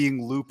me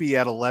being loopy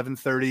at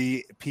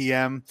 11:30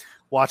 p.m.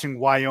 watching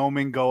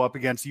Wyoming go up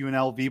against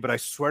UNLV, but I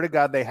swear to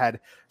God, they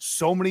had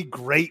so many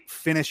great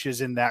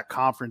finishes in that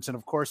conference. And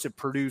of course, it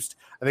produced,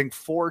 I think,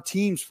 4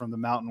 teams from the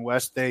Mountain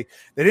West. They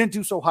didn't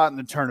do so hot in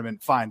the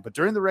tournament, fine. But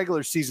during the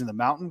regular season, the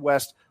Mountain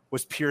West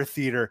was pure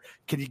theater.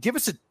 Can you give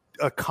us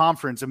a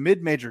conference, a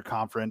mid-major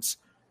conference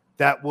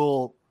that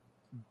will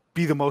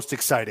be the most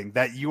exciting,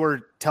 that you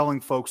are telling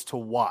folks to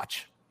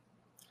watch?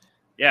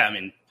 Yeah, I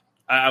mean,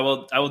 I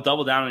will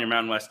double down on your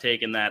Mountain West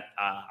take in that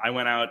I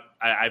went out,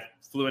 I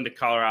flew into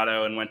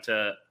Colorado and went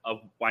to a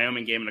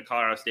Wyoming game and a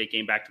Colorado State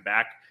game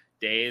back-to-back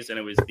days, and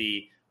it was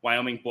the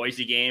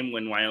Wyoming-Boise game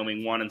when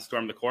Wyoming won and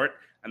stormed the court,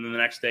 and then the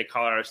next day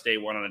Colorado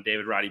State won on a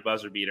David Roddy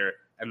buzzer beater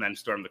and then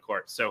stormed the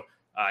court. So,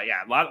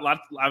 yeah,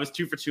 I was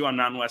 2 for 2 on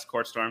Mountain West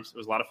court storms. It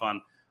was a lot of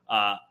fun.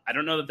 I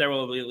don't know that there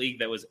will be a league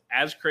that was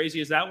as crazy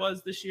as that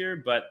was this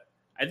year, but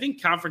I think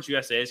Conference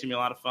USA is going to be a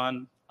lot of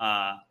fun.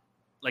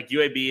 Like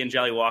UAB and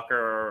Jelly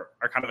Walker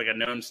are kind of like a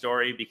known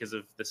story because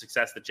of the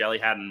success that Jelly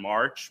had in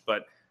March.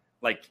 But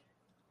like,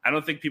 I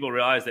don't think people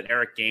realize that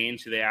Eric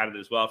Gaines, who they added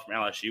as well from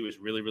LSU, is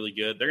really, really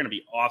good. They're going to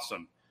be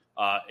awesome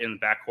in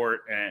the backcourt,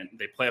 and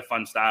they play a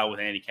fun style with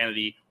Andy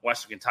Kennedy.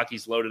 Western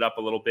Kentucky's loaded up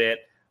a little bit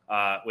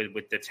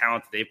with the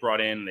talent that they brought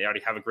in. They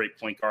already have a great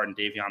point guard in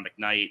Davion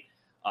McKnight.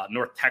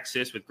 North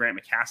Texas with Grant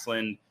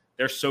McCaslin,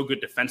 they're so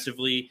good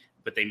defensively,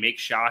 but they make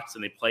shots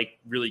and they play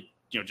really,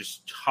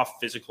 just tough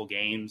physical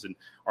games and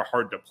are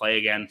hard to play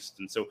against.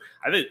 And so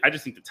I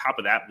just think the top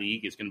of that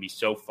league is going to be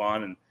so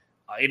fun. And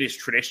it is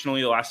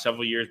traditionally the last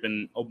several years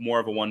been more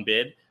of a one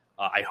bid.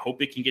 I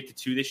hope it can get to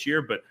 2 this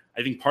year, but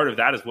I think part of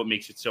that is what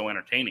makes it so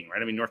entertaining,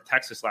 right? I mean, North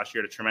Texas last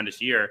year had a tremendous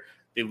year.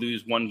 They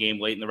lose one game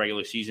late in the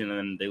regular season and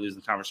then they lose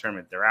the conference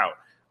tournament. They're out.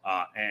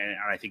 And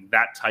I think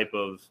that type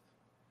of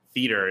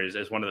theater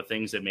is one of the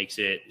things that makes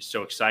it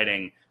so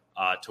exciting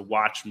to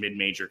watch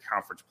mid-major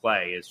conference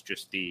play, is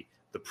just the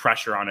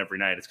pressure on every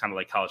night. It's kind of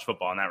like college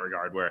football in that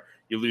regard, where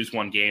you lose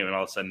one game and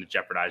all of a sudden it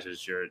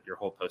jeopardizes your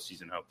whole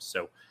postseason hopes.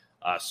 So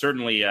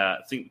certainly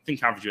think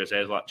Conference USA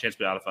has a chance to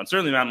be a lot of fun.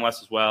 Certainly Mountain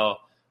West as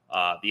well.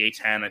 The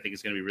A10 I think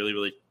is going to be really,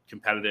 really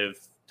competitive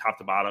top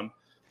to bottom.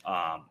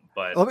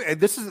 But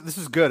this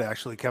is good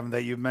actually, Kevin,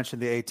 that you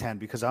mentioned the A10,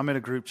 because I'm in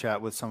a group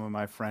chat with some of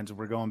my friends and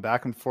we're going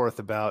back and forth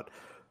about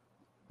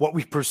what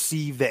we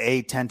perceive the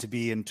A10 to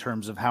be in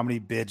terms of how many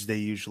bids they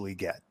usually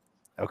get.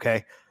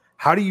 Okay.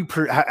 How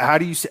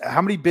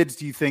many bids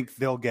do you think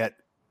they'll get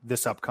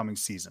this upcoming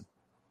season?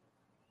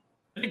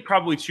 I think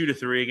probably 2 to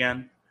 3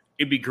 again.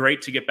 It'd be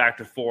great to get back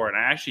to 4. And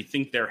I actually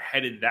think they're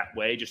headed that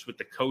way just with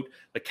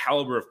the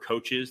caliber of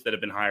coaches that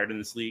have been hired in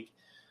this league.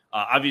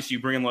 Obviously you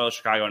bring in Loyola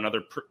Chicago,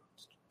 another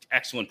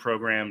excellent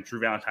program. Drew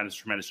Valentine does a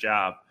tremendous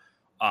job.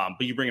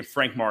 But you bring in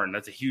Frank Martin.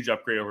 That's a huge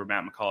upgrade over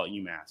Matt McCall at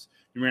UMass.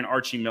 You bring in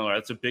Archie Miller.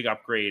 That's a big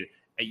upgrade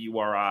at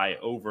URI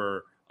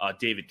over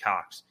David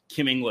Cox.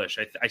 Kim English,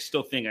 I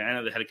still think, I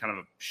know they had a kind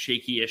of a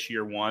shaky-ish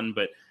year 1,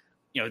 but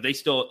they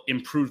still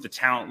improved the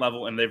talent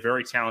level, and they're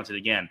very talented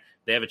again.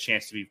 They have a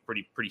chance to be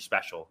pretty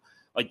special.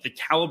 Like the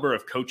caliber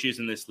of coaches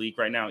in this league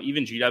right now,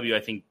 even GW, I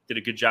think, did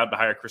a good job to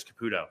hire Chris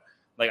Caputo.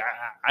 Like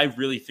I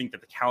really think that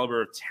the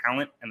caliber of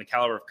talent and the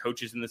caliber of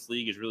coaches in this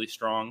league is really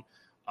strong.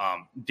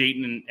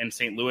 Dayton and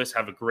St. Louis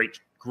have a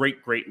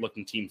great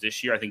looking teams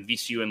this year. I think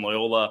VCU and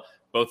Loyola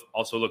both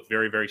also look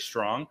very, very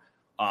strong.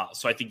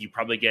 So I think you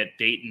probably get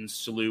Dayton,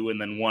 SLU,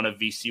 and then one of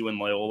VCU and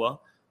Loyola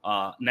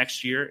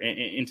next year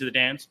into the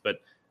dance.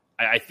 But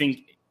I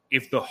think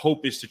if the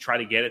hope is to try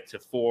to get it to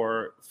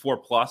 4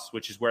 plus,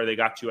 which is where they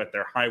got to at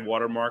their high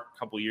water mark a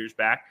couple years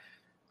back,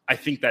 I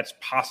think that's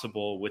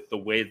possible with the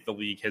way that the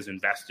league has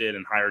invested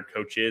and hired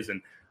coaches,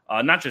 and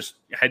not just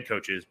head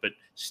coaches, but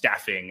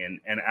staffing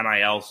and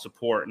NIL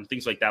support and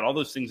things like that. All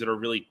those things that are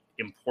really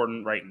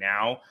important right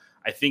now.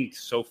 I think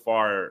so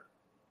far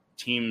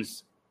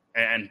teams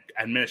and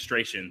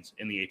administrations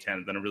in the A10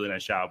 have done a really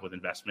nice job with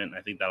investment. And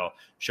I think that'll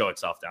show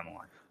itself down the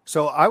line.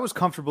 So I was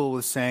comfortable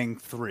with saying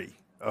 3.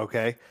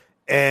 Okay.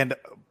 And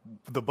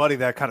the buddy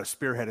that kind of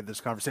spearheaded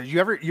this conversation,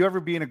 you ever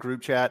be in a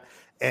group chat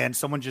and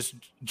someone just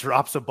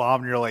drops a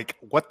bomb and you're like,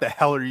 what the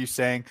hell are you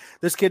saying?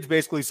 This kid's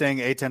basically saying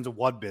A10's a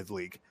 1-bid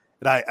league.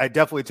 And I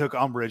definitely took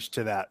umbrage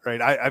to that,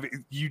 right?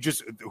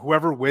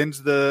 Whoever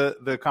wins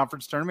the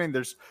conference tournament,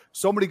 there's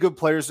so many good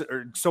players,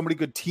 or so many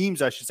good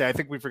teams, I should say. I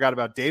think we forgot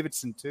about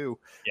Davidson too,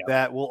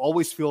 that will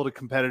always field a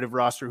competitive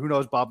roster. Who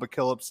knows, Bob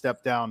McKillop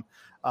stepped down.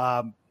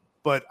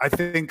 But I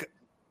think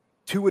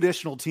 2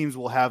 additional teams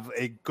will have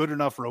a good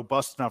enough,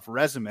 robust enough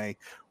resume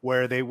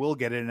where they will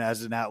get in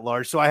as an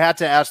at-large. So I had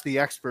to ask the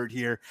expert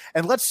here,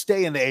 and let's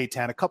stay in the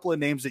A10. A couple of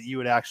names that you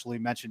had actually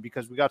mentioned,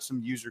 because we got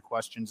some user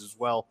questions as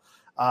well.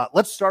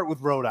 Let's start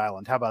with Rhode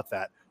Island. How about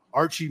that?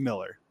 Archie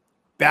Miller,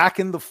 back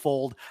in the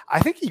fold. I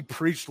think he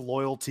preached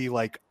loyalty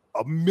like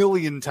a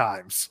million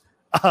times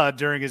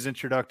during his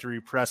introductory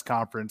press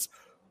conference.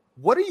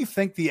 What do you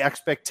think the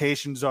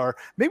expectations are?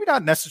 Maybe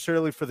not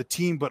necessarily for the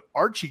team, but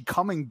Archie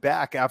coming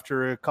back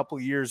after a couple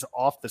of years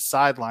off the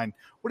sideline.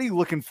 What are you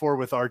looking for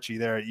with Archie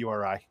there at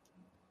URI?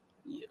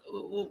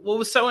 What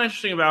was so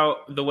interesting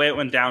about the way it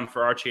went down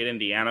for Archie at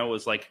Indiana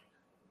was like,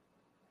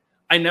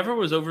 I never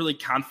was overly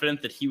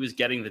confident that he was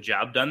getting the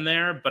job done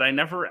there, but I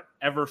never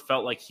ever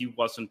felt like he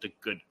wasn't a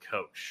good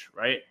coach,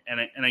 right?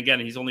 And again,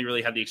 he's only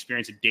really had the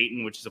experience at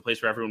Dayton, which is a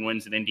place where everyone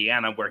wins, in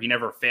Indiana, where he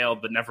never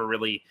failed, but never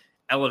really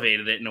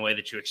elevated it in a way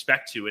that you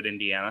expect to at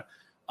Indiana.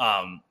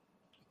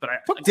 But I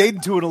put Dayton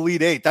to an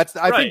Elite Eight. I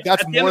think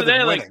that's more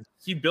than winning. Like,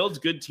 he builds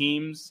good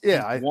teams.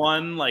 Yeah,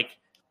 won like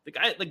the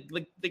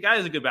guy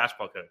is a good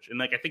basketball coach, and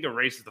like I think it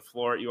raises the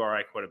floor at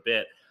URI quite a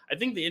bit. I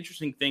think the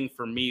interesting thing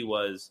for me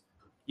was,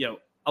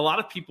 a lot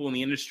of people in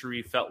the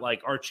industry felt like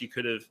Archie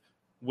could have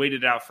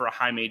waited out for a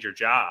high major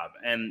job.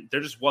 And there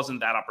just wasn't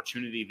that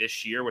opportunity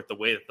this year with the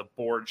way that the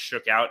board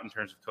shook out in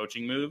terms of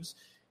coaching moves.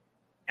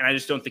 And I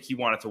just don't think he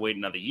wanted to wait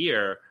another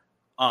year.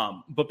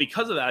 But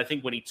because of that, I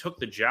think when he took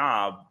the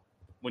job,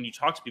 when you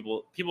talk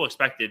to people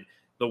expected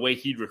the way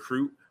he'd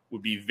recruit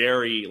would be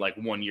very like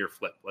 1 year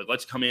flip. Like,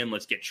 let's come in,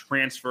 let's get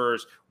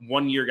transfers,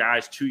 1 year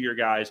guys, 2 year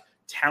guys,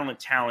 talent,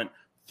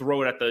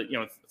 throw it at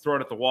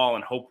the wall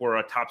and hope we're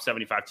a top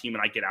 75 team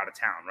and I get out of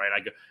town, right? I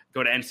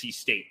go to NC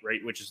State, right?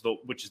 Which is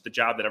the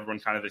job that everyone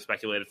kind of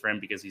speculated for him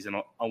because he's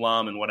an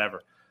alum and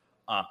whatever.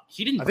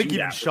 He didn't. I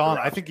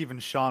think even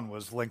Sean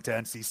was linked to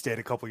NC State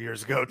a couple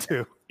years ago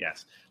too.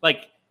 Yes,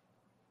 like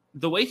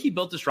the way he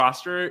built this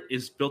roster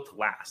is built to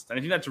last, and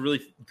I think that's a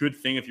really good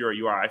thing if you're a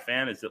URI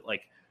fan. Is that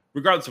like,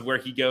 regardless of where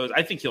he goes,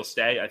 I think he'll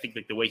stay. I think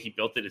like the way he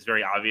built it is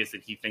very obvious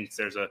that he thinks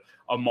there's a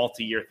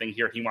multi-year thing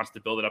here. He wants to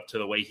build it up to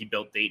the way he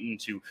built Dayton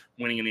to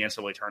winning in the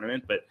NCAA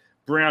tournament. But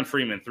Breon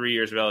Freeman, 3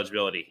 years of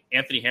eligibility.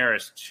 Anthony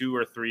Harris, 2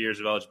 or 3 years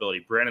of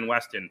eligibility. Brandon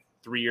Weston,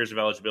 3 years of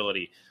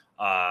eligibility.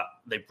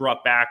 They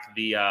brought back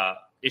the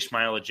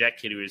Ishmael Ajek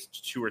kid who has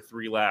 2 or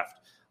 3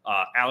 left.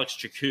 Alex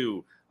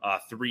Chaku,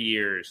 3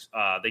 years.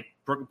 They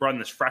brought in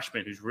this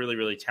freshman who's really,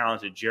 really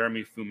talented,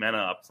 Jeremy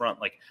Fumena up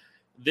front. Like,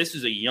 this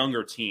is a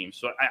younger team.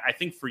 So I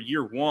think for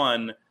year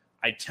one,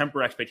 I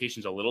temper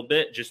expectations a little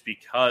bit just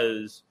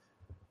because,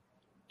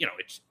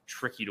 it's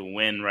tricky to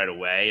win right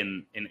away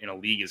in a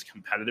league as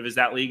competitive as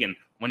that league. And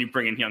when you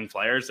bring in young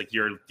players, like,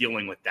 you're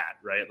dealing with that,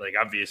 right? Like,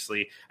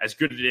 obviously, as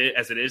good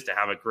as it is to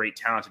have a great,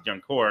 talented young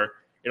core,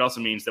 it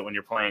also means that when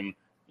you're playing,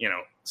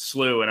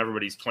 SLU and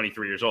everybody's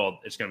 23 years old,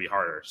 it's going to be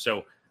harder.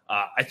 So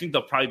I think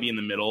they'll probably be in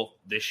the middle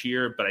this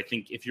year. But I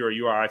think if you're a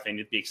URI fan,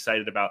 you'd be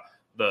excited about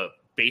the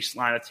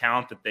baseline of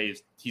talent that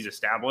he's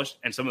established,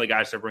 and some of the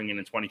guys they're bringing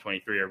in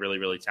 2023 are really,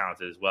 really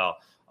talented as well.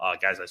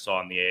 Guys I saw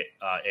on the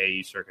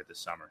AAU circuit this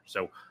summer.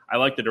 So I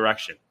like the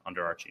direction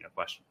under Archie, no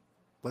question.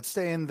 Let's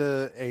stay in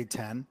the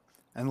A10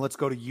 and let's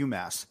go to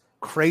UMass.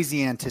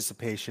 Crazy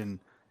anticipation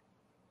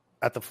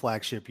at the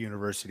flagship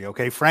university.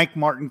 Okay. Frank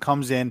Martin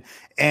comes in,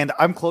 and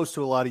I'm close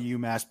to a lot of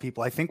UMass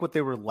people. I think what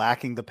they were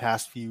lacking the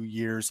past few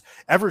years,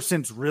 ever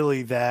since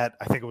really that,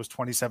 I think it was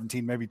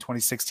 2017, maybe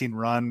 2016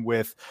 run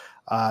with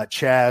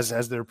Chaz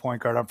as their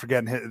point guard. I'm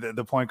forgetting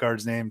the point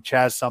guard's name,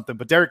 Chaz something,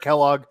 but Derek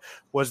Kellogg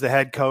was the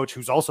head coach,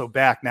 who's also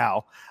back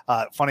now.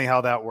 Funny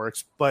how that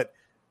works, but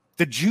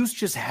the juice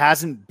just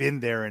hasn't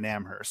been there in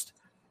Amherst.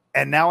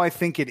 And now I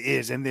think it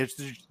is. And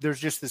there's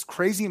just this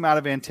crazy amount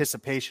of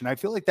anticipation. I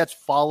feel like that's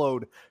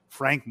followed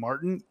Frank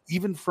Martin,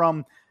 even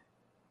from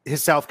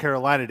his South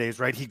Carolina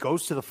days, right? He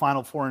goes to the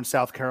Final Four in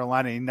South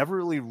Carolina. He never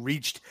really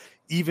reached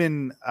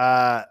even,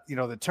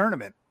 the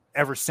tournament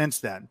ever since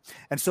then.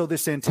 And so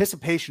this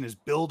anticipation is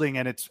building,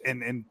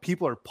 and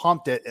people are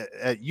pumped at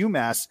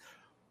UMass.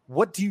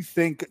 What do you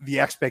think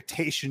the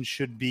expectation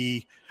should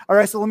be? All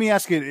right, so let me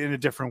ask it in a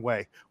different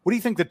way. What do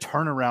you think the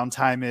turnaround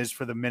time is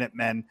for the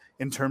Minutemen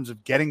in terms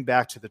of getting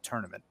back to the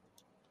tournament?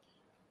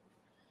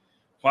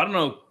 Well, I don't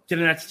know.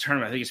 Getting that to the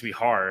tournament, I think it's going to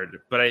be hard.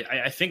 But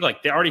I think,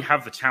 like, they already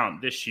have the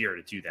talent this year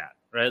to do that,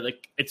 right?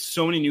 Like, it's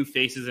so many new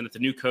faces, and it's a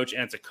new coach,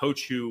 and it's a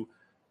coach who,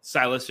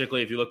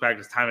 stylistically, if you look back at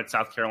his time at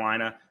South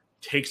Carolina,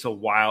 takes a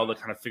while to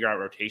kind of figure out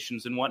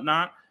rotations and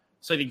whatnot.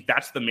 So I think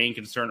that's the main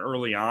concern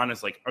early on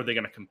is, like, are they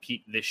going to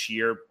compete this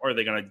year, or are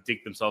they going to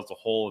dig themselves a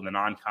hole in the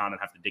non-con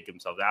and have to dig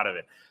themselves out of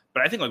it?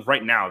 But I think, like,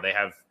 right now they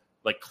have,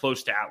 like,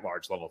 close to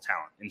at-large level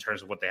talent in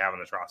terms of what they have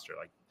on this roster.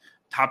 Like,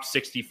 top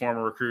 60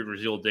 former recruit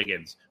Razeel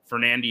Diggins.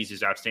 Fernandez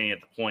is outstanding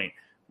at the point.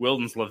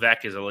 Wildens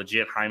Levesque is a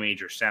legit high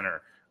major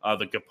center.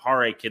 The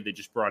Gapare kid they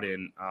just brought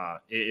in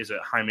is a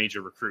high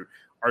major recruit.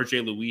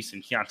 RJ Luis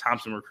and Keon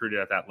Thompson recruited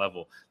at that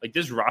level. Like,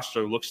 this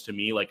roster looks to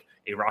me like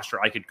a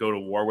roster I could go to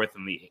war with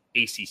in the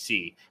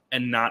ACC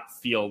and not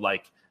feel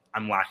like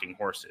I'm lacking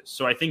horses.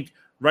 So I think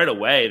right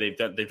away they've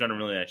done a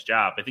really nice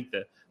job. I think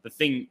the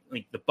thing,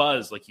 like the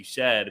buzz, like you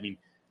said, I mean,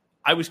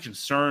 I was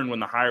concerned when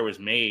the hire was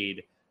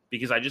made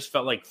because I just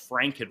felt like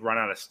Frank had run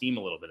out of steam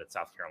a little bit at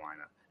South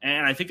Carolina.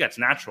 And I think that's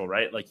natural,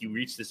 right? Like, you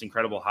reach this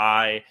incredible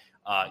high,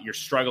 you're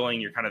struggling,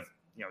 you're kind of,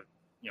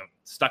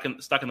 stuck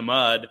in the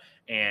mud,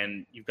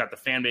 and you've got the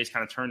fan base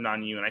kind of turned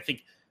on you. And I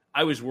think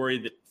I was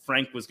worried that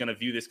Frank was going to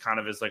view this kind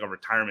of as like a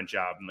retirement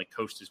job and like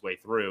coast his way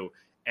through.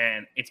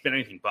 and it's been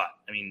anything but.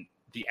 I mean,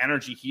 the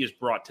energy he has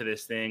brought to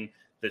this thing,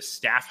 the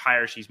staff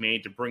hires he's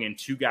made to bring in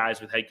 2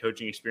 guys with head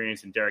coaching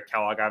experience, and Derek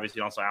Kellogg, obviously,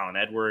 and also Alan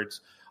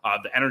Edwards.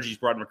 The energy he's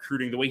brought in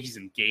recruiting, the way he's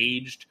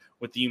engaged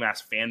with the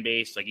UMass fan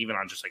base, like even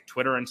on just like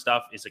Twitter and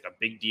stuff, is like a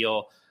big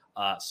deal.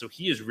 So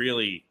he has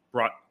really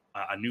brought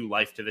a new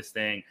life to this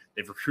thing.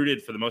 They've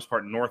recruited, for the most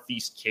part,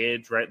 Northeast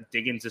kids, right?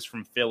 Diggins is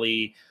from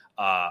Philly.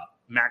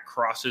 Matt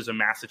Cross is a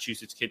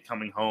Massachusetts kid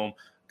coming home.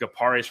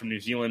 Gapare is from New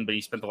Zealand, but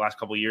he spent the last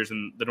couple of years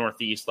in the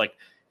Northeast. Like,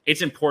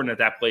 it's important at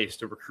that place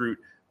to recruit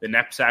the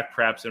NEPSAC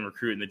preps and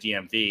recruit in the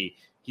DMV.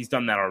 He's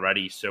done that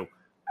already. So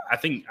I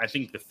think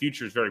the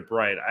future is very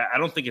bright. I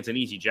don't think it's an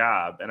easy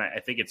job, and I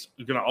think it's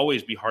going to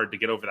always be hard to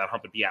get over that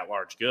hump and be at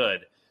large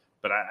good.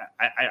 But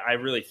I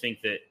really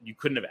think that you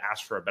couldn't have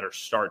asked for a better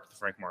start to the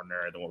Frank Martin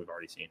era than what we've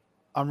already seen.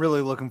 I'm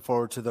really looking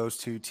forward to those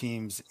 2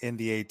 teams in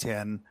the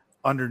A10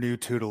 under new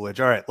tutelage.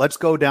 All right, let's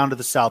go down to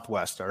the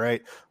Southwest. All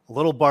right, a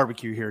little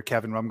barbecue here,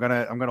 Kevin. I'm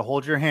gonna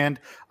hold your hand.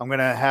 I'm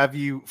gonna have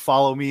you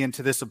follow me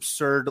into this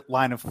absurd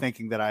line of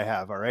thinking that I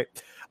have. All right,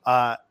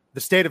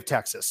 the state of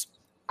Texas.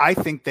 I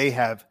think they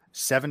have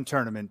 7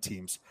 tournament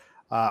teams.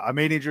 I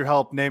may need your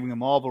help naming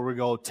them all, but we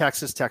go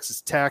Texas, Texas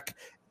Tech,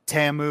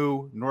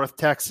 TAMU, North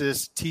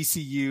Texas,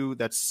 TCU,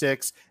 that's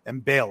 6,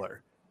 and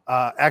Baylor.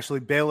 Actually,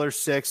 Baylor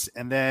 6,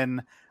 and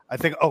then I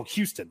think,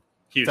 Houston.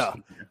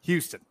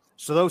 Houston.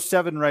 So those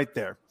 7 right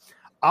there.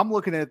 I'm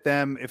looking at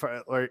them.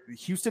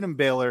 Houston and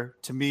Baylor,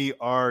 to me,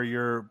 are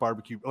your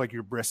barbecue, like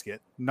your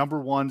brisket.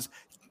 Number ones,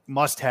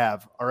 must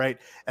have. All right.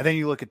 And then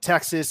you look at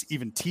Texas,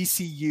 even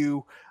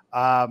TCU.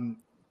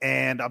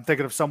 And I'm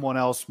thinking of someone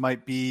else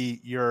might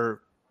be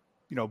your,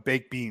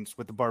 baked beans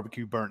with the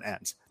barbecue burnt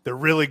ends. They're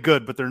really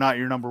good, but they're not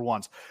your number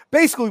ones.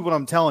 Basically, what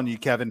I'm telling you,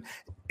 Kevin,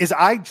 is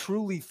I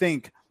truly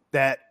think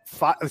that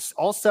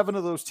all 7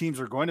 of those teams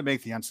are going to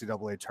make the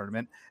NCAA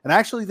tournament. And I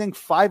actually think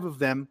 5 of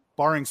them,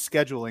 barring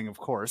scheduling, of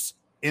course,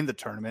 in the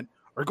tournament,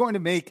 are going to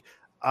make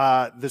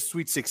the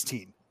Sweet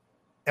 16.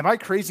 Am I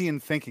crazy in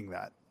thinking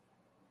that?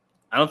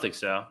 I don't think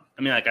so.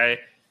 I mean,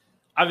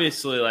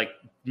 obviously,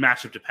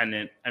 matchup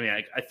dependent. I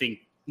mean, I think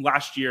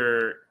last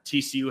year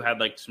TCU had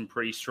some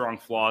pretty strong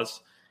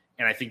flaws,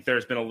 and I think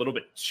there's been a little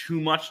bit too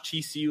much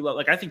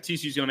TCU. I think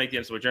TCU is going to make the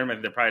NCAA tournament. I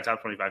think they're probably a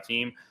top 25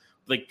 team.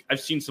 I've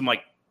seen some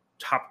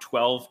top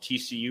 12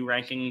 TCU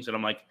rankings, and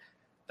I'm like,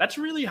 that's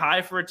really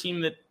high for a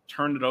team that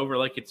turned it over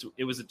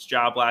it was its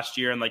job last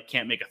year and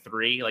can't make a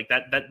 3.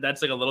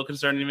 That's a little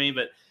concerning to me.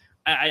 But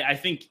I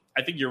think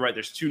you're right.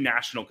 There's 2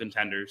 national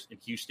contenders in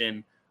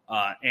Houston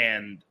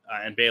and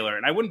Baylor,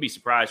 and I wouldn't be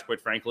surprised, quite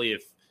frankly,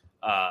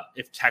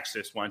 if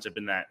Texas winds up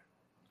in that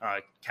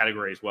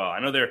category as well. I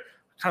know they're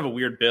kind of a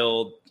weird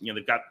build.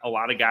 They've got a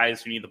lot of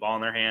guys who need the ball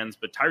in their hands,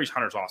 but Tyrese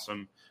Hunter's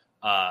awesome.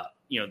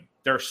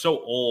 They're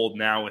so old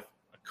now with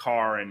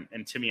Carr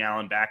and Timmy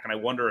Allen back, and I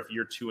wonder if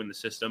year 2 in the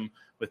system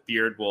with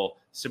Beard will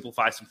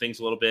simplify some things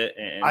a little bit.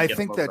 And I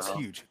think that's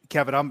huge,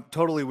 Kevin. I'm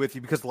totally with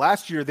you, because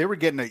last year they were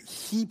getting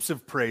heaps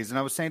of praise, and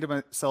I was saying to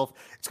myself,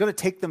 it's going to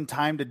take them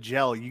time to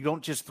gel. You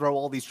don't just throw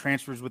all these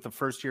transfers with the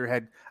first year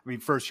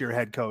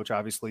head coach,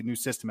 obviously new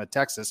system at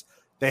Texas.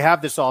 They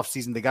have this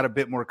offseason. They got a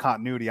bit more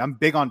continuity. I'm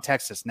big on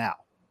Texas now.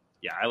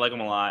 Yeah, I like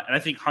them a lot, and I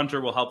think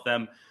Hunter will help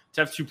them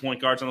to have 2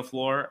 point guards on the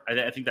floor.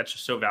 I think that's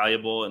just so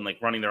valuable in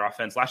running their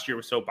offense. Last year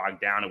was so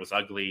bogged down. It was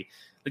ugly.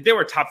 They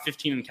were top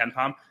 15 in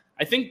KenPom.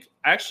 I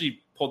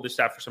actually pulled this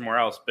stat for somewhere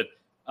else, but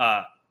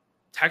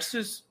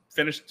Texas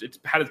had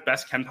its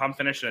best KenPom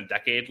finish in a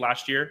decade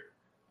last year.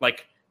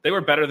 They were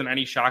better than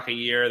any Shaka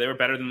year. They were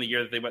better than the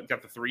year that they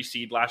got the 3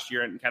 seed last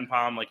year in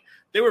KenPom.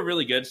 They were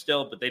really good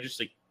still, but they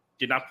just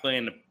did not play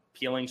an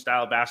appealing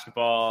style of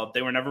basketball.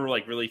 They were never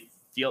really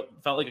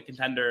felt like a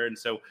contender, and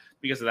so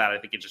because of that, I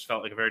think it just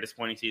felt like a very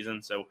disappointing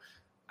season. So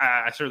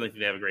I certainly think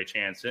they have a great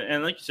chance.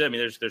 And like you said, I mean,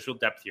 there's real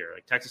depth here.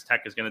 Texas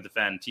Tech is going to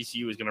defend.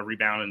 TCU is going to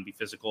rebound and be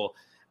physical.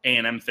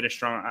 A&M finished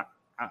strong.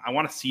 I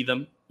want to see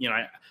them.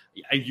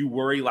 You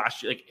worry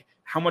last year,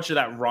 how much of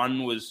that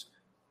run was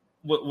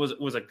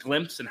a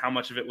glimpse and how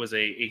much of it was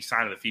a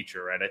sign of the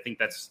future, right? I think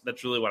that's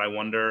really what I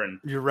wonder. And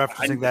you're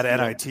referencing that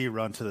NIT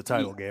run to the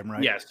title game,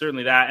 right? Yeah,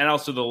 certainly that, and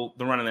also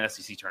the run in the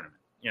SEC tournament.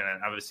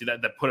 Obviously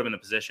that put them in the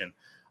position.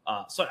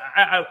 So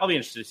I'll be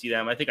interested to see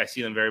them. I think I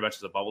see them very much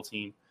as a bubble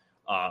team.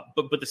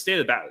 But the state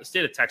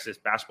of Texas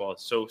basketball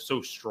is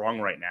so strong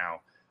right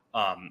now.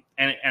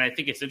 And I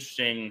think it's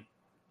interesting.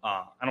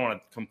 I don't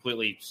want to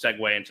completely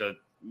segue into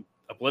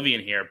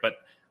oblivion here, but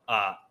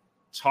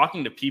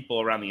talking to people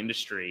around the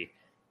industry,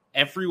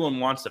 everyone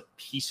wants a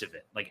piece of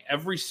it.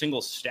 Every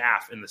single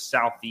staff in the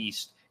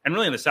Southeast and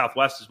really in the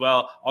Southwest as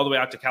well, all the way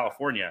out to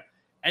California.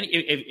 And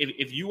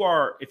if you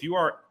are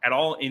at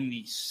all in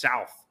the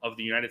South of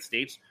the United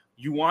States,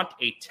 you want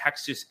a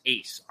Texas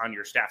ace on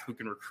your staff who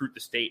can recruit the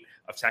state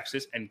of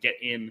Texas and get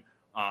in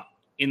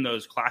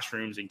those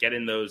classrooms and get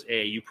in those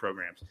AAU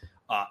programs.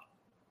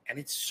 And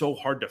it's so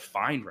hard to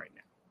find right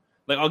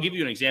now. I'll give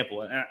you an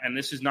example, and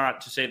this is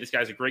not to say this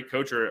guy's a great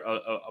coach or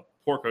a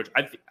poor coach.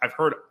 I've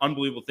heard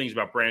unbelievable things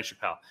about Brandon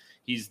Chappelle.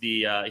 He's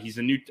the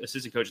new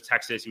assistant coach at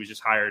Texas. He was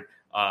just hired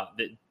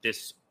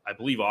this, I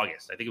believe,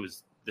 August. I think it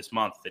was this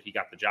month that he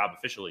got the job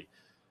officially.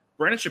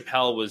 Brandon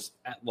Chappell was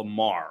at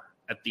Lamar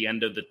at the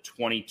end of the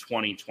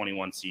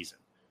 2020-21 season.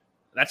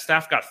 That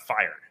staff got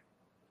fired.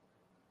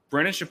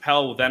 Brandon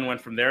Chappell then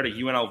went from there to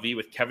UNLV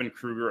with Kevin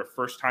Kruger, a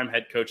first-time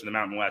head coach in the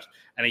Mountain West,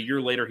 and a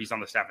year later he's on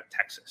the staff at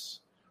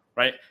Texas,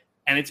 right?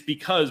 And it's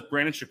because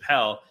Brandon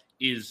Chappell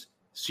is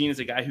seen as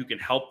a guy who can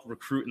help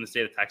recruit in the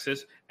state of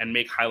Texas and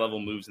make high-level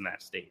moves in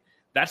that state.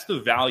 That's the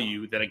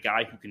value that a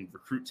guy who can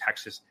recruit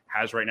Texas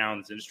has right now in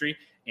this industry.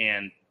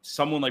 And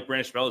someone like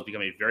Brandon Chappell has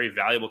become a very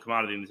valuable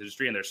commodity in this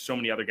industry. And there's so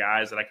many other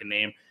guys that I can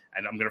name,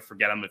 and I'm going to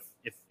forget them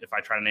if I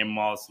try to name them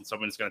all. And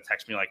someone's going to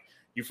text me like,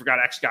 "You forgot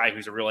X guy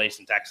who's a real ace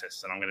in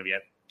Texas," and I'm going to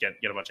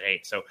get a bunch of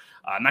hate. So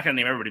I'm not going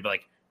to name everybody, but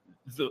like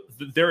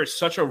there is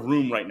such a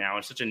room right now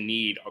and such a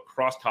need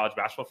across college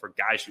basketball for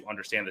guys who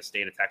understand the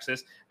state of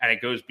Texas, and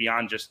it goes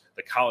beyond just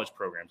the college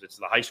programs. It's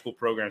the high school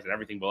programs and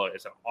everything below.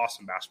 It's an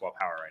awesome basketball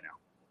power right now.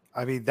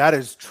 I mean, that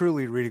is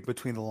truly reading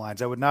between the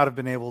lines. I would not have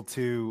been able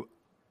to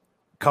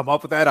come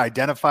up with that,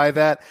 identify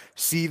that,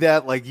 see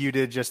that like you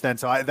did just then.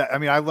 So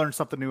I learned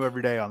something new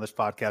every day on this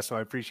podcast. So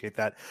I appreciate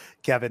that,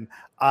 Kevin.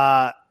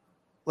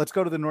 Let's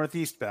go to the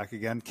Northeast back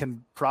again.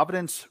 Can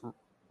Providence,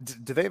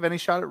 do they have any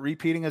shot at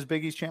repeating as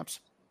Big East champs?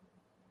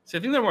 So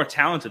I think they're more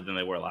talented than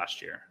they were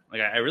last year.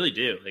 Like I really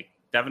do. Like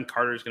Devin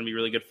Carter is going to be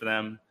really good for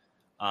them.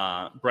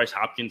 Bryce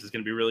Hopkins is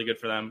going to be really good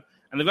for them.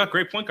 And they've got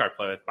great point guard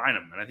play with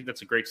Bynum. And I think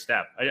that's a great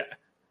step.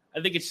 I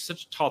think it's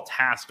such a tall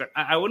task.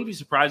 I wouldn't be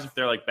surprised if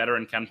they're like better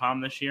in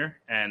KenPom this year.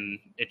 And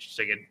it's just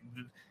like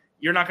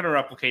you're not going to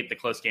replicate the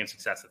close game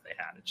success that they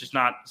had. It's just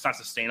not. It's not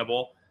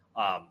sustainable.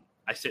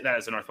 I say that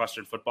as a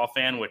Northwestern football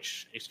fan,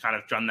 which is kind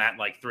of done that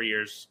like 3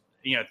 years,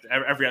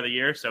 every other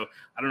year. So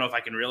I don't know if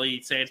I can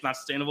really say it's not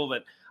sustainable,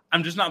 but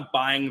I'm just not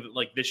buying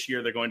like this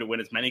year they're going to win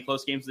as many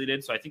close games as they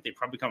did. So I think they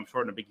probably come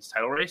short in a Big East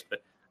title race,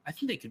 but I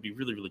think they could be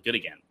really, really good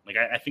again. Like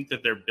I think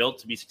that they're built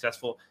to be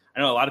successful. I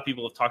know a lot of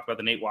people have talked about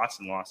the Nate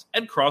Watson loss.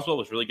 Ed Croswell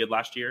was really good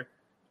last year.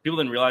 People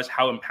didn't realize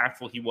how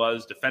impactful he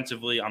was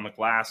defensively on the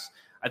glass.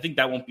 I think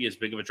that won't be as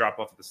big of a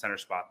drop-off at the center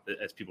spot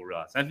as people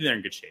realize. I think they're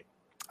in good shape.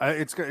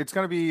 It's going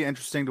to be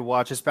interesting to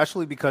watch,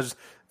 especially because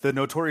the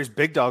notorious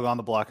big dog on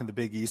the block in the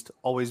Big East,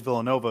 always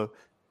Villanova.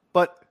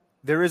 But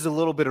there is a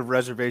little bit of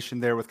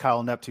reservation there with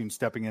Kyle Neptune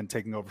stepping in,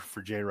 taking over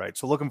for Jay Wright.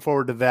 So looking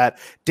forward to that.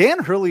 Dan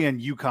Hurley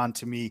and UConn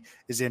to me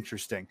is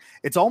interesting.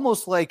 It's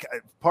almost like,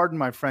 pardon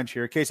my French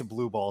here, a case of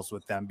blue balls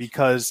with them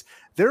because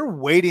they're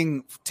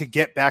waiting to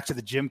get back to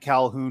the Jim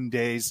Calhoun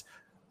days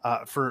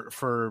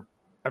for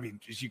I mean,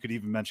 you could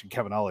even mention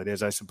Kevin Ollie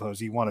days, I suppose.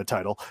 He won a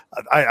title.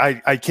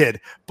 I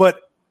kid.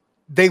 But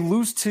they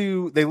lose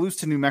to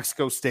New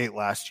Mexico State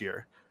last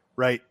year,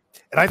 right?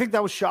 And I think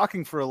that was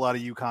shocking for a lot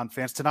of UConn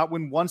fans to not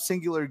win one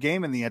singular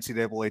game in the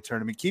NCAA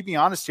tournament. Keep me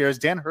honest here, as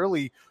Dan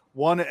Hurley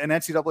won an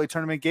NCAA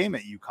tournament game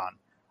at UConn.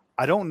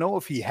 I don't know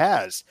if he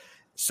has.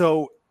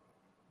 So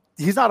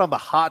he's not on the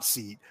hot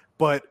seat,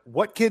 but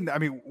what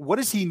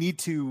does he need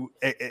to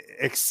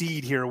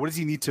exceed here? What does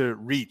he need to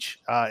reach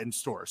in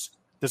stores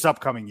this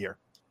upcoming year?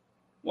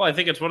 Well, I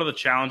think it's one of the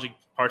challenging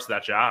parts of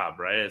that job,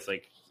 right? It's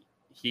like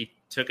he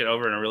took it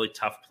over in a really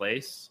tough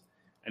place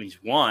and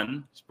he's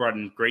won. He's brought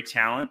in great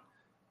talent.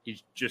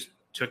 He just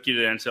took you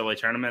to the NCAA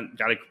tournament,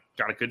 got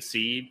a good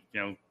seed,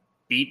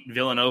 beat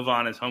Villanova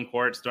on his home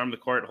court, stormed the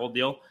court, whole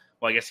deal.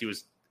 Well, I guess he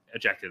was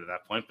ejected at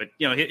that point, but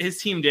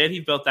his team did. He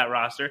built that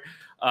roster.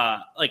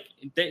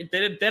 They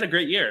had a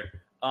great year.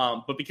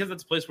 But because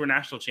it's a place where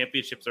national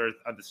championships are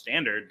the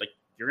standard, like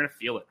you're gonna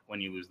feel it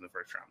when you lose in the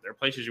first round. There are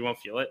places you won't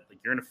feel it. Like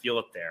you're gonna feel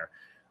it there.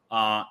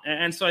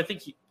 And so I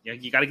think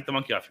you got to get the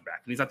monkey off your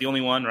back. And he's not the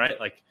only one, right?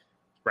 Like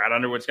Brad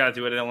Underwood's got to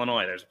do it in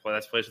Illinois. That's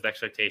a place with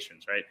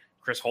expectations, right?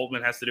 Chris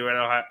Holtman has to do it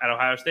at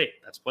Ohio State.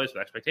 That's a place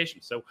with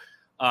expectations. So,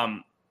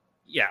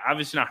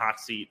 obviously not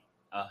hot seat.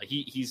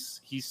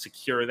 He's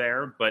secure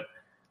there, but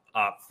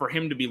for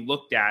him to be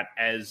looked at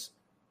as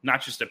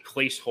not just a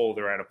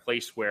placeholder at a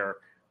place where,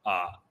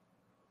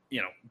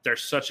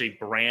 there's such a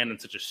brand and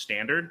such a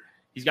standard,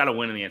 he's got to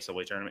win in the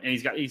NCAA tournament, and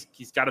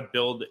he's got to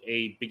build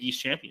a Big East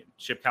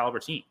championship caliber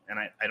team. And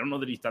I don't know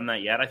that he's done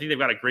that yet. I think they've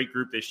got a great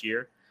group this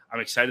year. I'm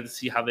excited to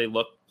see how they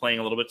look playing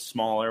a little bit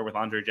smaller with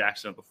Andre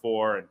Jackson at the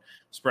 4 and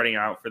spreading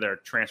out for their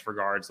transfer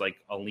guards like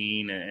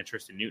Aline and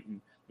Tristan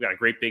Newton. We've got a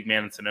great big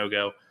man in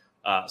Sanogo.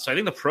 So I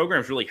think the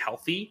program's really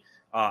healthy,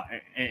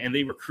 and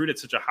they recruit at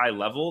such a high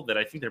level that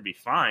I think they'll be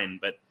fine.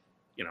 But,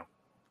 at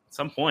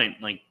some point,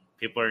 like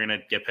people are going to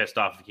get pissed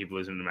off if you keep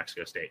losing to New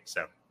Mexico State.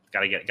 So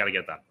got to get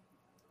it done.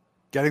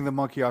 Getting the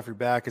monkey off your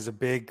back is a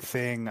big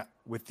thing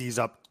with these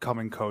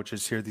upcoming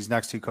coaches here. These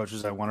next two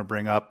coaches I want to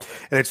bring up.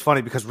 And it's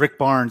funny because Rick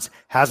Barnes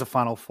has a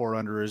Final Four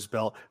under his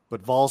belt,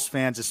 but Vols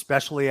fans,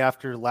 especially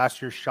after last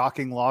year's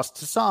shocking loss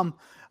to some,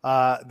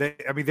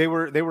 they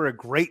were a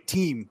great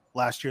team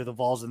last year, the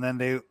Vols, and then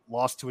they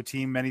lost to a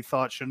team many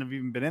thought shouldn't have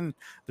even been in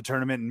the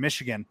tournament in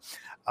Michigan.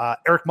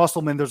 Eric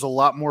Musselman, there's a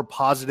lot more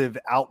positive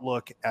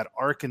outlook at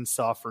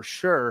Arkansas for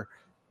sure,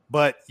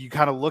 but you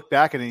kind of look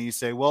back at it and you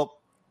say, well,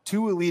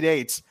 2 Elite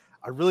Eights,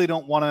 I really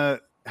don't want to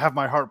have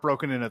my heart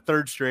broken in a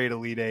third straight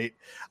Elite Eight.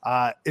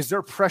 Is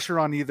there pressure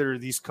on either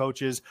of these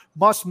coaches?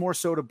 Must more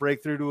so to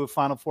break through to a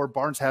Final Four.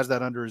 Barnes has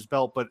that under his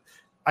belt, but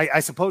I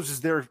suppose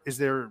is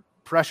there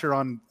pressure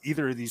on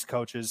either of these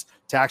coaches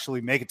to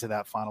actually make it to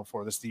that Final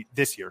Four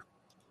this year?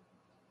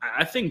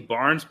 I think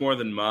Barnes more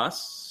than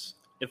Muss,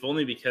 if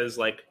only because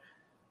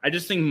I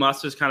just think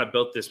Muss has kind of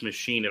built this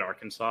machine at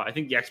Arkansas. I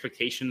think the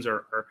expectations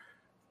are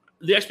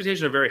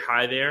very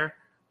high there.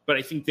 But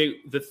I think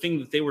the thing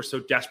that they were so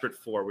desperate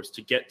for was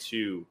to get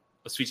to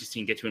a Sweet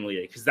 16, get to an Elite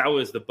Eight, because that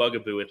was the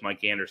bugaboo with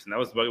Mike Anderson. That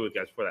was the bugaboo with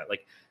guys before that.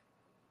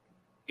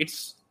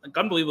 It's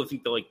unbelievable to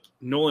think that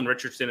Nolan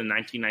Richardson in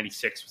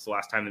 1996 was the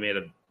last time they made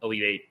an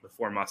Elite Eight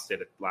before Muss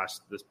did it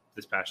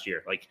this past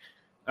year,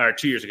 or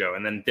 2 years ago,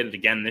 and then did it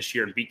again this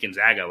year and beat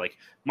Gonzaga.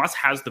 Muss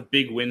has the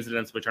big wins that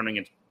ends up turning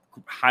into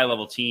high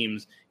level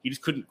teams. He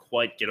just couldn't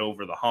quite get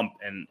over the hump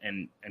and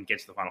get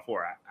to the Final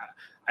Four.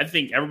 I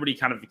think everybody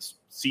kind of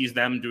sees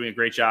them doing a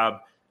great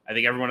job. I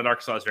think everyone at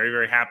Arkansas is very,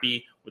 very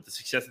happy with the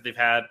success that they've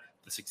had,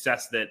 the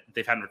success that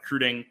they've had in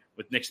recruiting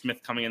with Nick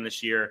Smith coming in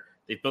this year.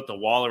 They've built a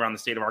wall around the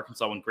state of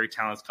Arkansas when great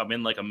talents come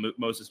in, like a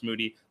Moses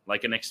Moody,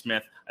 like a Nick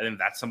Smith. I think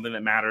that's something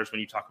that matters when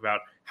you talk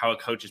about how a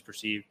coach is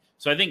perceived.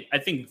 So I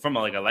think from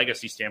a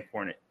legacy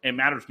standpoint, it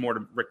matters more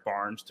to Rick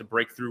Barnes to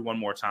break through one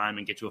more time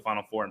and get to a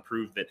Final Four and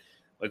prove that,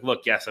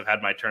 look, yes, I've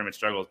had my tournament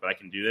struggles, but I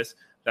can do this.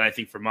 Then I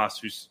think for Muss,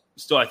 who's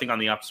still, I think, on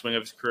the upswing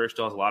of his career,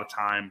 still has a lot of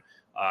time.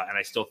 And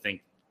I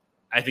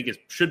think it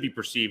should be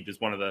perceived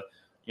as one of the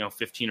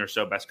 15 or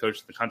so best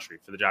coaches in the country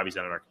for the job he's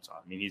done at Arkansas.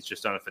 I mean, he's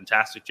just done a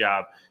fantastic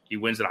job. He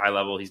wins at a high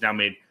level. He's now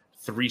made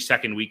 3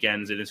 second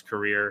weekends in his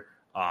career,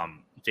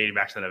 dating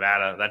back to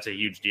Nevada. That's a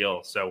huge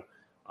deal. So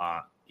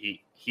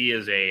he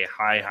is a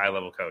high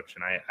level coach.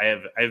 And I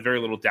have very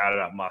little doubt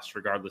about Muss,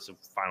 regardless of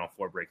Final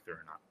Four breakthrough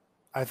or not.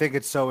 I think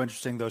it's so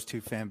interesting, those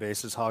two fan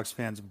bases, Hogs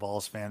fans and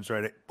Vols fans,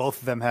 right? Both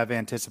of them have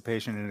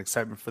anticipation and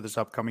excitement for this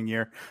upcoming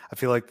year. I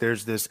feel like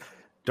there's this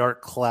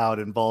dark cloud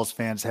in Vols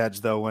fans'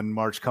 heads, though, when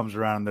March comes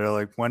around and they're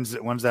like, when's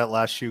that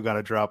last shoe got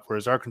to drop?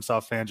 Whereas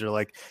Arkansas fans are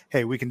like,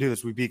 hey, we can do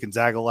this. We beat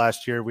Gonzaga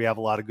last year. We have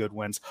a lot of good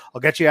wins.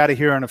 I'll get you out of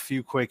here on a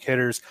few quick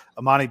hitters.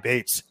 Amani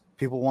Bates.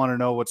 People want to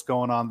know what's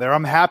going on there.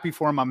 I'm happy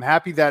for him. I'm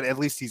happy that at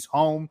least he's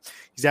home.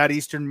 He's at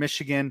Eastern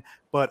Michigan.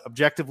 But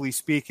objectively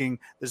speaking,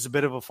 this is a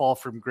bit of a fall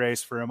from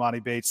grace for Amani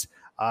Bates.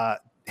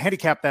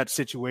 Handicap that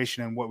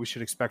situation and what we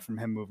should expect from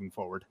him moving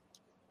forward.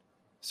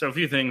 So a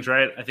few things,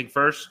 right? I think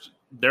first,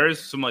 there is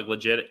some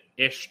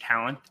legit-ish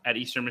talent at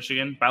Eastern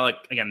Michigan by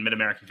again,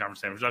 Mid-American Conference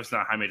standards. Obviously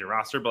not a high major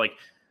roster, but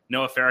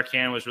Noah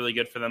Farrakhan was really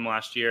good for them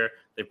last year.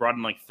 They brought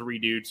in 3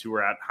 dudes who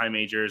were at high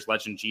majors.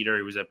 Legend Jeter,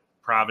 who was at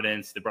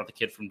Providence. They brought the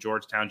kid from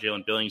Georgetown,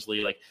 Jalen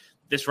Billingsley.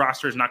 This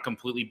roster is not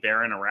completely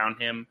barren around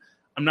him.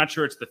 I'm not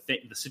sure it's the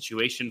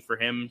situation for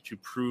him to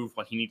prove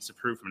what he needs to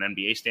prove from an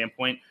NBA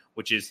standpoint,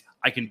 which is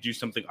I can do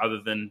something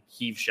other than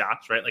heave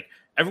shots, right?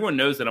 Everyone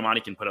knows that Amani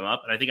can put him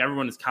up, and I think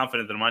everyone is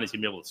confident that Amani's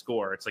going to be able to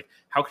score. It's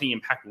how can he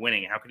impact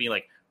winning? How can he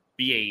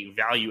be a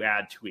value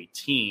add to a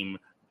team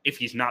if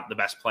he's not the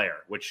best player,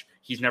 which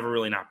he's never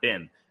really not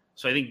been.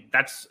 So I think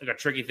that's a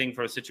tricky thing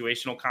for a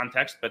situational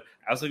context, but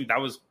I also think that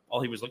was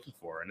all he was looking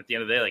for. And at the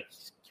end of the day,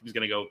 he was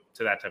going to go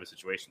to that type of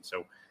situation.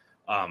 So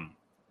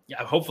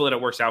hopefully that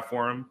it works out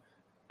for him.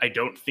 I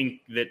don't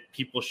think that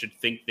people should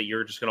think that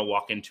you're just going to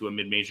walk into a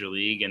mid-major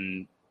league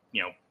and,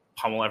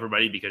 pummel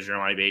everybody because you're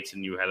Amani Bates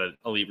and you had an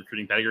elite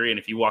recruiting pedigree. And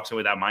if he walks in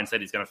with that mindset,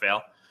 he's going to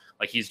fail.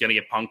 He's going to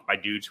get punked by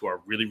dudes who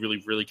are really,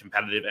 really, really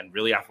competitive and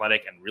really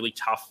athletic and really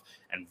tough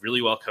and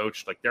really well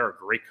coached. There are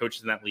great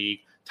coaches in that league.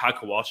 Todd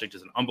Kowalczyk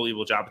does an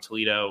unbelievable job at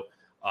Toledo.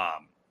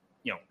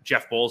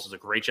 Jeff Bowles does a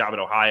great job at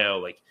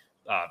Ohio.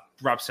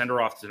 Rob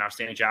Senderoff does an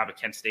outstanding job at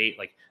Kent State.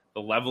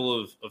 The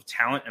level of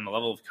talent and the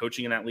level of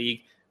coaching in that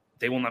league,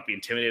 they will not be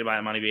intimidated by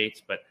Amani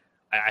Bates. But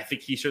I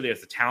think he certainly has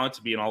the talent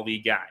to be an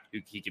all-league guy.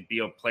 He could be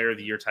a player of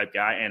the year type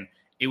guy. And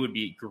it would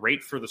be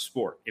great for the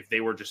sport if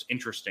they were just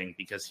interesting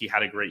because he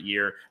had a great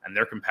year and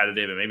they're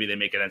competitive and maybe they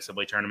make an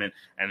NCAA tournament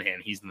and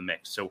he's in the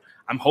mix. So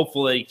I'm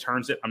hopeful that he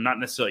turns it. I'm not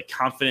necessarily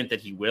confident that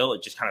he will.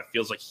 It just kind of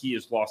feels like he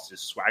has lost his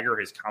swagger,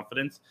 his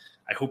confidence.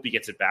 I hope he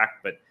gets it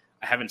back, but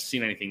I haven't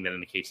seen anything that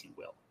indicates he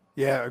will.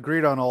 Yeah,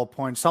 agreed on all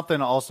points.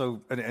 Something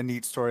also a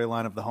neat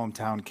storyline of the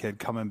hometown kid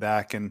coming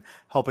back and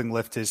helping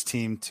lift his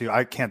team to,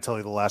 I can't tell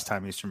you the last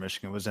time Eastern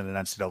Michigan was in an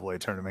NCAA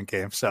tournament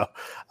game. So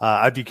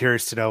I'd be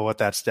curious to know what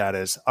that stat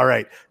is. All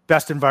right.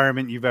 Best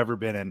environment you've ever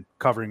been in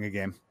covering a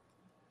game.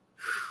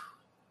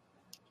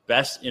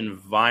 Best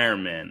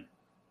environment.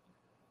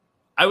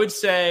 I would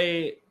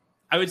say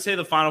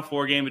the Final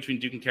Four game between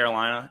Duke and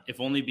Carolina, if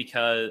only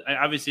because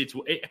obviously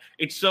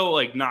it's so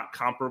not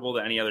comparable to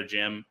any other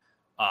gym.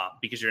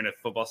 Because you're in a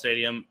football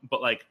stadium, but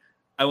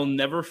I will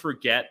never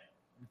forget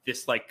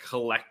this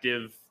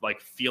collective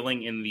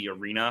feeling in the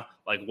arena,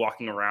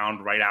 walking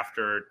around right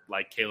after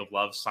Caleb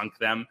Love sunk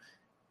them,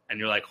 and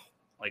you're like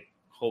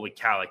holy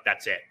cow,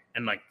 that's it,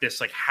 and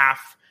this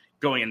half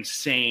going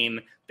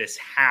insane, this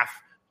half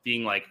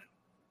being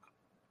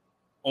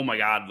oh my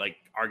god,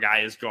 our guy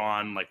is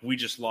gone, we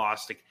just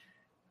lost,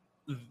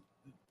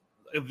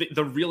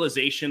 the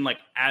realization, like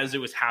as it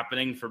was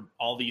happening for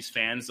all these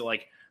fans, that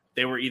like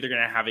they were either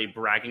going to have a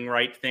bragging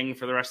right thing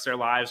for the rest of their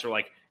lives, or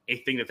like a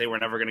thing that they were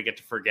never going to get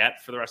to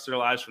forget for the rest of their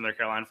lives from their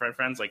Carolina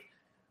friends. Like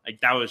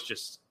that was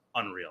just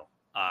unreal.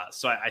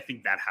 So I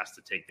think that has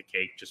to take the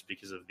cake, just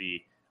because of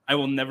I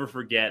will never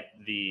forget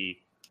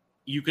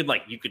you could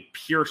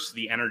pierce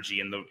the energy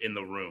in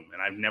the room.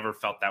 And I've never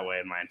felt that way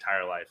in my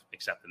entire life,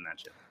 except in that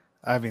gym.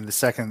 I mean, the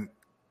second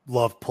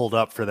Love pulled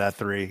up for that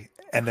three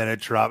and then it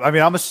dropped. I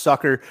mean, I'm a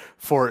sucker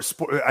for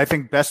sport. I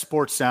think best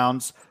sports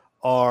sounds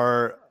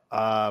are,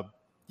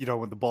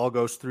 when the ball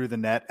goes through the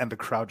net and the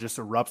crowd just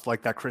erupts,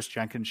 like that Chris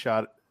Jenkins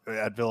shot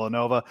at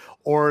Villanova,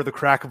 or the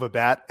crack of a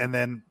bat and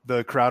then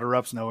the crowd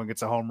erupts, no one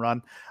gets a home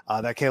run.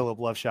 That Caleb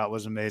Love shot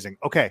was amazing.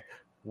 Okay,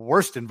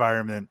 worst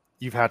environment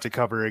you've had to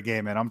cover a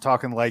game in. I'm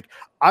talking like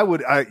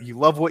you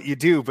love what you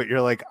do, but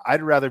you're like,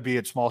 I'd rather be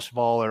at Small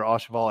Cheval or Au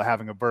Cheval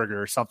having a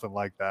burger or something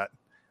like that.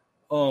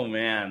 Oh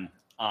man.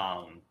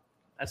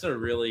 That's a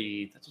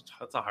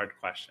hard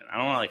question. I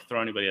don't want to like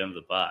throw anybody under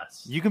the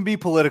bus. You can be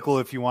political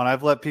if you want.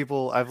 I've let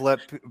people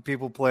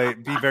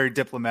be very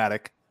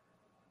diplomatic.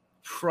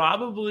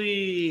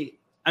 Probably,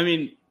 I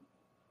mean,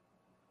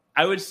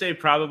 I would say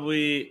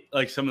probably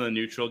like some of the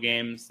neutral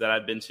games that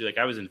I've been to. Like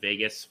I was in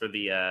Vegas for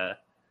the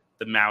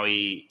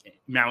Maui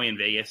in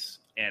Vegas,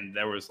 and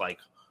there was like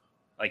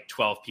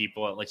 12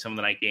 people at like some of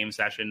the night game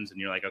sessions, and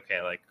you're like,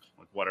 okay, like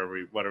what are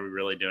we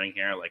really doing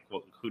here? Like,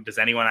 who does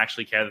anyone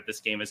actually care that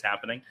this game is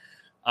happening?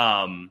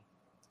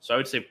 So I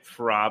would say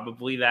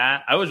probably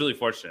that. I was really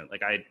fortunate.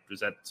 Like I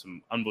was at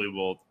some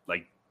unbelievable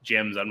like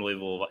gyms,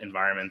 unbelievable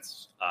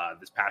environments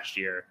this past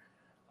year.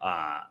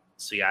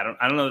 So yeah,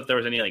 I don't know if there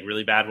was any like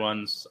really bad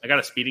ones. I got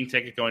a speeding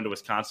ticket going to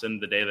Wisconsin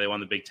the day they won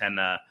the Big Ten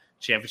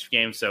championship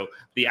game. So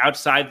the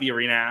outside the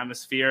arena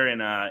atmosphere in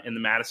the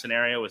Madison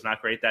area was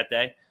not great that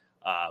day.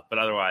 But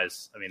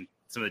otherwise, I mean,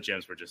 some of the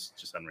gyms were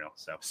just unreal.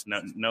 So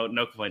no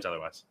complaints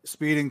otherwise.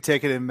 Speeding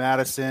ticket in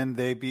Madison.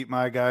 They beat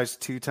my guys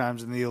 2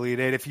 times in the Elite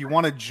Eight. If you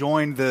want to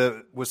join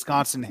the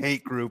Wisconsin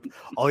hate group,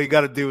 all you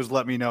got to do is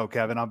let me know,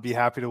 Kevin. I'll be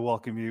happy to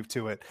welcome you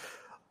to it.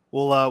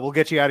 We'll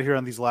get you out of here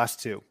on these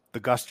last 2. The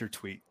Guster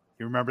tweet.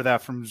 You remember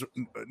that from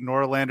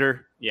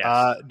Norlander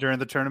during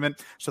the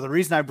tournament? So the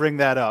reason I bring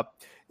that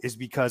up is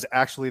because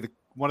actually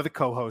one of the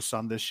co-hosts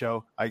on this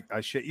show,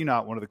 I shit you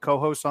not, one of the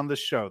co-hosts on this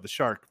show, the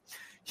Shark,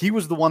 he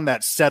was the one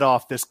that set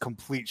off this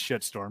complete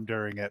shitstorm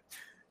during it.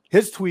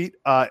 His tweet,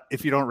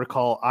 if you don't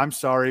recall, I'm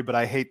sorry, but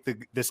I hate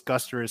this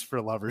Guster is for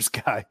lovers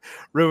guy.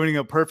 Ruining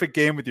a perfect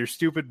game with your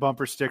stupid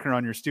bumper sticker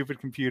on your stupid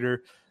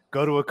computer.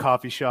 Go to a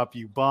coffee shop,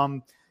 you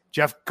bum.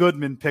 Jeff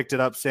Goodman picked it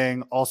up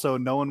saying, also,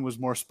 no one was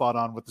more spot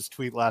on with this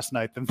tweet last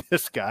night than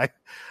this guy.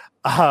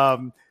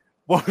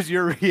 What was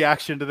your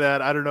reaction to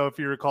that? I don't know if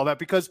you recall that,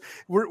 because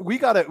we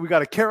got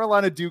a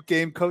Carolina Duke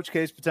game, Coach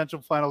K's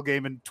potential final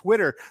game, and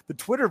the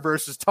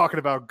Twitterverse is talking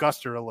about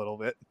Guster a little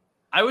bit.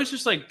 I was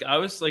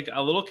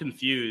a little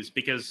confused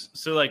because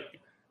so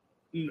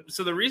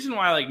the reason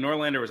why like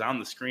Norlander was on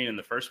the screen in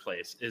the first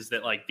place is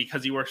that like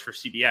because he works for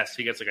CBS,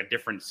 he gets like a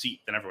different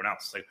seat than everyone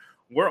else. Like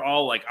we're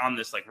all like on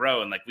this like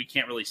row and like we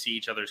can't really see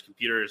each other's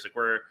computers.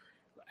 Like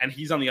and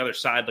he's on the other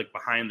side like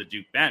behind the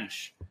Duke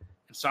bench,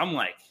 and so I'm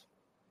like,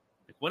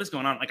 what is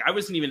going on? Like I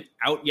wasn't even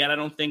out yet.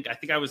 I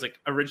think I was like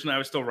originally I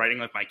was still writing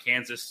like my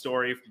Kansas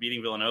story for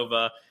beating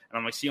Villanova, and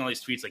I'm like seeing all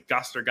these tweets like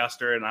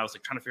Guster, and I was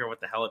like trying to figure out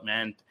what the hell it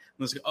meant. And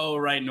I was like, oh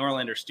right,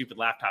 Norlander's stupid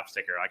laptop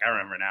sticker. Like I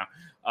remember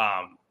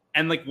now.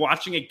 And like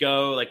watching it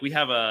go, like we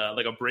have a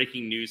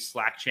breaking news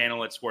Slack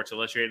channel at Sports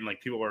Illustrated, and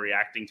like people were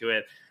reacting to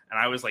it, and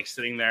I was like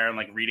sitting there and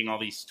like reading all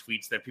these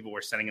tweets that people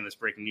were sending in this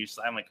breaking news.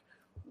 I'm like,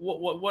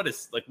 what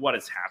is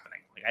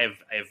happening? Like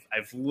I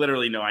have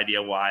literally no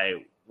idea why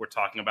we're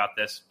talking about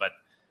this, but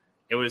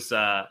it was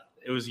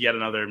yet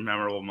another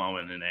memorable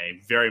moment in a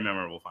very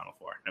memorable Final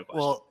Four. No question.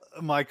 Well,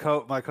 my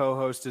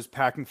co-host is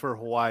packing for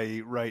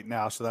Hawaii right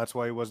now, so that's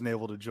why he wasn't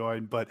able to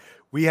join. But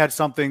we had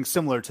something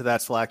similar to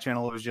that Slack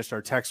channel. It was just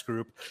our text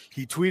group.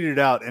 He tweeted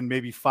out, and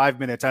maybe 5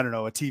 minutes, I don't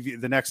know,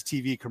 the next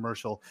TV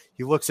commercial.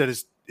 He looks at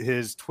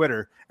his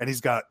Twitter, and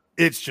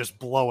it's just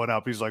blowing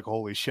up. He's like,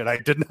 holy shit, I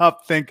did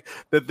not think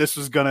that this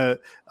was going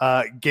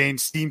to gain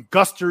steam.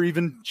 Guster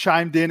even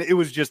chimed in. It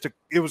was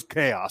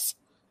chaos.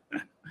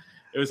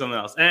 It was something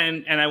else.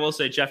 And I will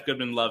say Jeff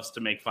Goodman loves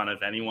to make fun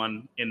of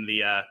anyone in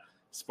the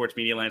sports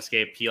media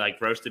landscape. He like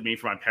roasted me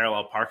for my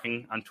parallel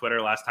parking on Twitter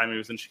last time he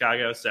was in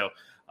Chicago. So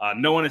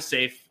no one is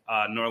safe,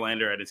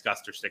 Norlander and his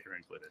Guster sticker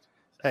included.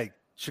 So. Hey,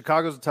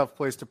 Chicago's a tough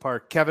place to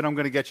park. Kevin, I'm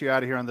going to get you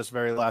out of here on this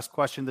very last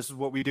question. This is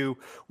what we do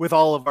with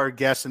all of our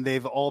guests, and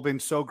they've all been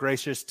so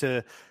gracious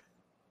to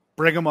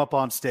bring them up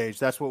on stage.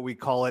 That's what we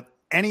call it.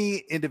 Any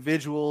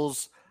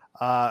individuals,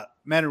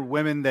 men or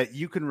women that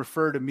you can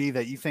refer to me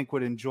that you think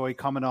would enjoy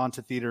coming on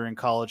to Theater and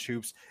College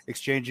Hoops,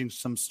 exchanging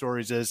some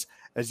stories as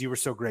you were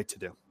so great to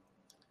do.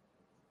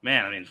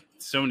 Man, I mean,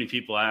 so many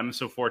people. I'm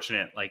so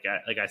fortunate. Like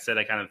I said,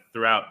 I kind of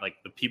throughout, like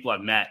the people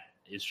I've met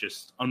is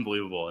just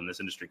unbelievable in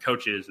this industry.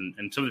 Coaches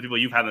and some of the people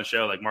you've had on the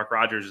show, like Mark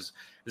Rogers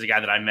is a guy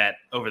that I met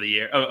over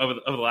the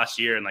last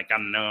year and like got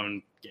to know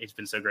him. He's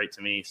been so great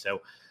to me.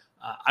 So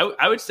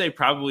I would say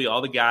probably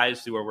all the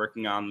guys who are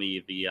working on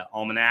the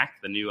Almanac,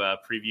 the new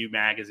preview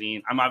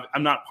magazine.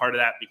 I'm not part of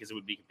that because it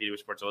would be competing with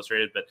Sports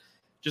Illustrated, but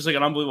just like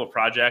an unbelievable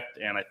project.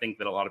 And I think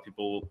that a lot of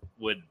people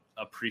would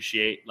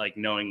appreciate like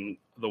knowing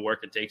the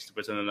work it takes to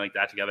put something like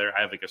that together.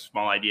 I have like a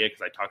small idea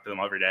because I talk to them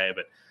every day,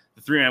 but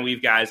the 3-man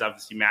weave guys,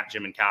 obviously Matt,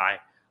 Jim, and Kai,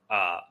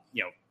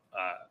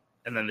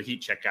 and then the heat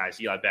check guys,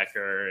 Eli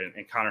Becker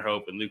and Connor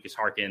Hope and Lucas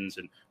Harkins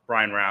and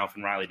Brian Ralph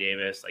and Riley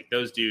Davis, like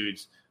those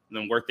dudes, and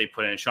then work they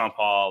put in, Sean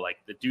Paul, like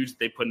the dudes that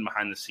they put in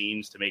behind the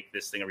scenes to make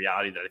this thing a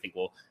reality that I think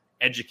will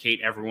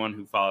educate everyone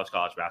who follows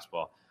college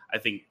basketball. I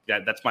think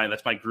that's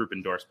my group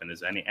endorsement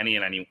is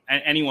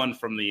anyone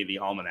from the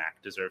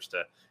Almanac deserves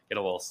to get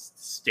a little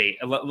seat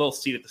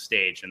at the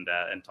stage and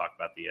talk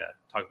about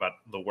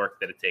the work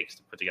that it takes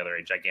to put together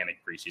a gigantic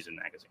preseason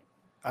magazine.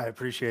 I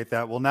appreciate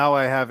that. Well, now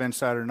I have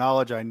insider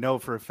knowledge. I know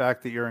for a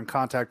fact that you're in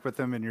contact with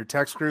them in your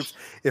text groups.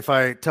 If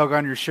I tug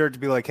on your shirt to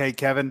be like, hey,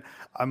 Kevin,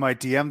 I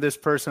might DM this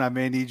person. I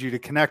may need you to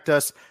connect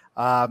us.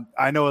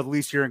 I know at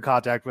least you're in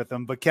contact with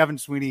them. But Kevin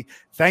Sweeney,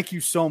 thank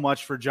you so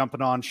much for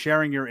jumping on,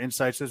 sharing your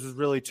insights. This was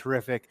really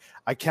terrific.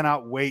 I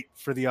cannot wait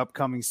for the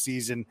upcoming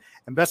season.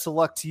 And best of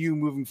luck to you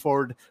moving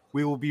forward.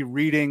 We will be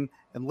reading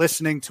and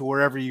listening to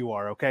wherever you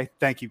are. Okay?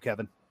 Thank you,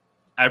 Kevin.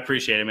 I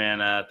appreciate it, man.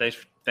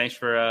 Thanks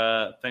for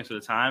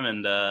the time,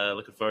 and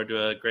looking forward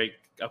to a great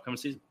upcoming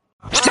season.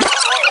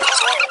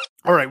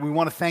 All right, we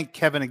want to thank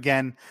Kevin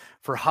again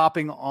for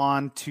hopping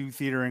on to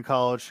Theater in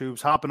College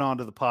Hoops, hopping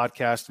onto the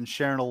podcast and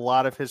sharing a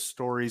lot of his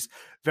stories.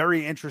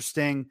 Very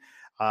interesting.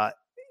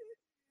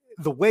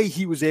 The way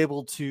he was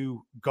able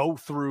to go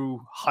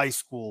through high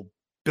school,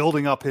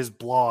 building up his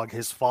blog,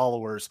 his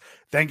followers,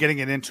 then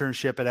getting an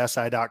internship at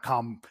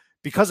SI.com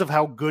because of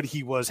how good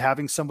he was,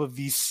 having some of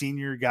these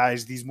senior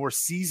guys, these more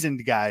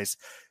seasoned guys,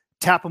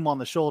 tap him on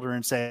the shoulder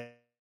and say,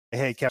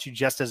 hey, Kevin, you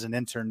just as an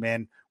intern,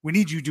 man, we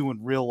need you doing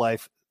real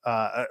life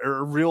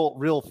or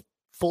real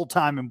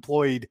full-time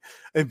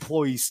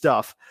employee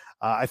stuff.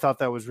 I thought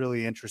that was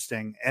really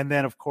interesting. And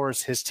then, of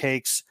course, his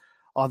takes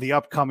on the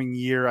upcoming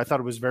year. I thought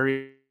it was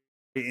very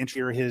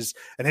interesting, his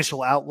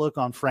initial outlook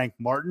on Frank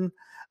Martin,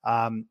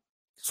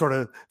 sort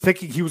of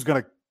thinking he was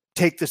going to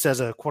take this as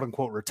a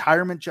quote-unquote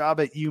retirement job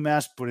at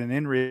UMass, but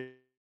in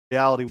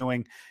reality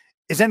doing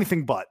is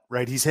anything but,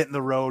 right? He's hitting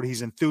the road.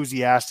 He's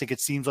enthusiastic. It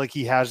seems like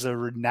he has a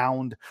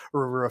renowned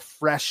or a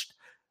refreshed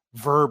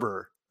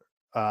verber,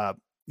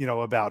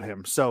 about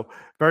him. So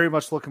very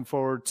much looking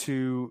forward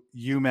to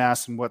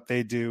UMass and what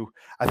they do.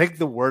 I think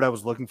the word I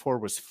was looking for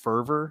was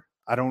fervor.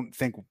 I don't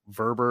think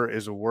verber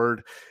is a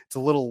word. It's a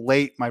little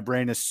late. My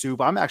brain is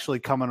soup. I'm actually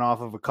coming off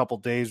of a couple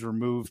days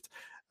removed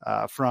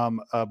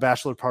from a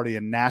bachelor party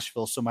in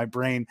Nashville. So my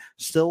brain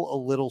still a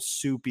little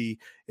soupy.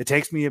 It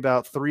takes me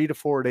about 3 to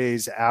 4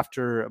 days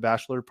after a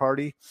bachelor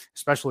party,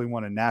 especially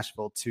one in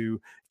Nashville, to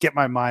get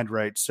my mind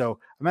right. So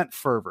I meant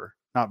fervor,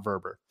 not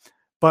verber.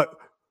 But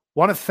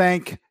want to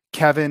thank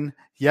Kevin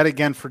yet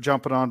again for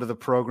jumping onto the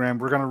program.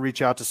 We're going to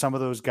reach out to some of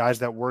those guys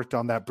that worked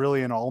on that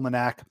brilliant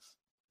almanac.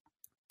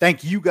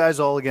 Thank you guys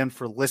all again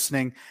for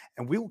listening,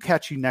 and we will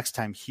catch you next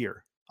time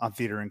here on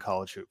Theater in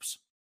College Hoops.